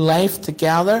do life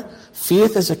together.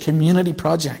 Faith is a community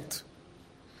project.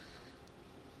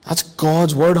 That's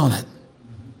God's word on it.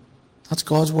 That's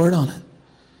God's word on it.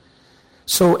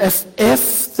 So if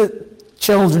the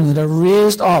children that are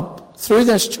raised up through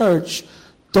this church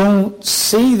don't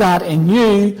see that in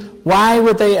you, why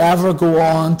would they ever go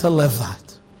on to live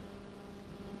that?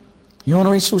 You want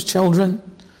to reach those children?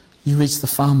 You reach the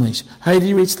families. How do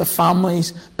you reach the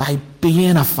families? By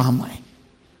being a family.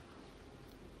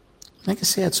 Like I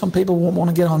said, some people won't want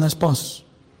to get on this bus.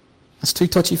 That's too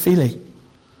touchy-feely.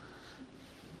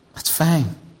 That's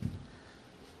fine.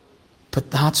 But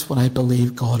that's what I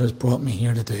believe God has brought me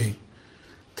here to do.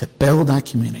 To build that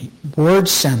community.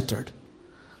 Word-centered,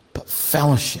 but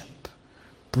fellowship.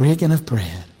 Breaking of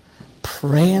bread.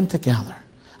 Praying together.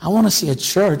 I want to see a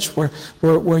church where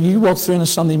you walk through on a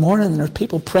Sunday morning and there's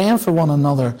people praying for one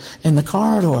another in the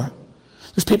corridor.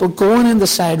 There's people going in the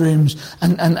side rooms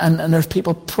and there's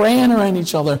people praying around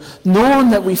each other, knowing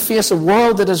that we face a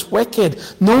world that is wicked,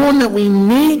 knowing that we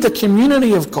need the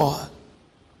community of God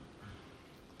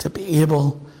to be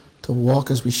able to walk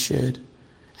as we should.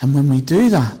 And when we do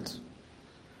that,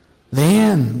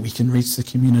 then we can reach the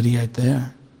community out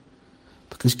there.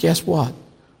 Because guess what?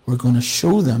 We're going to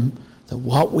show them that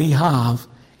what we have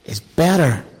is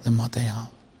better than what they have.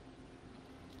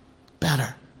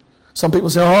 Better. Some people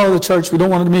say, oh, the church, we don't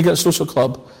want to make it a social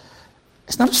club.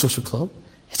 It's not a social club.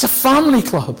 It's a family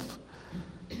club.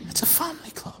 It's a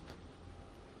family club.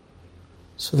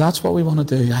 So that's what we want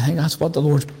to do. I think that's what the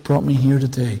Lord's brought me here to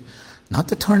do. Not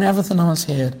to turn everything on its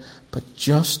head, but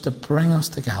just to bring us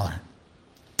together.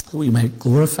 That we might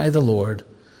glorify the Lord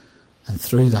and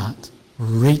through that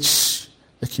reach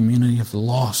the community of the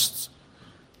lost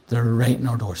that are right in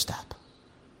our doorstep.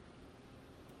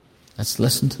 Let's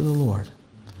listen to the Lord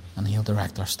and He'll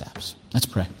direct our steps. Let's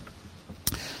pray.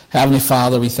 Heavenly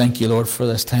Father, we thank you, Lord, for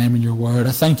this time in your word.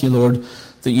 I thank you, Lord,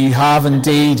 that you have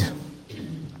indeed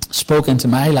spoken to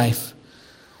my life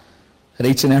at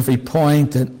each and every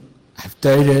point that I've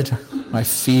doubted, I've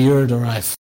feared, or I've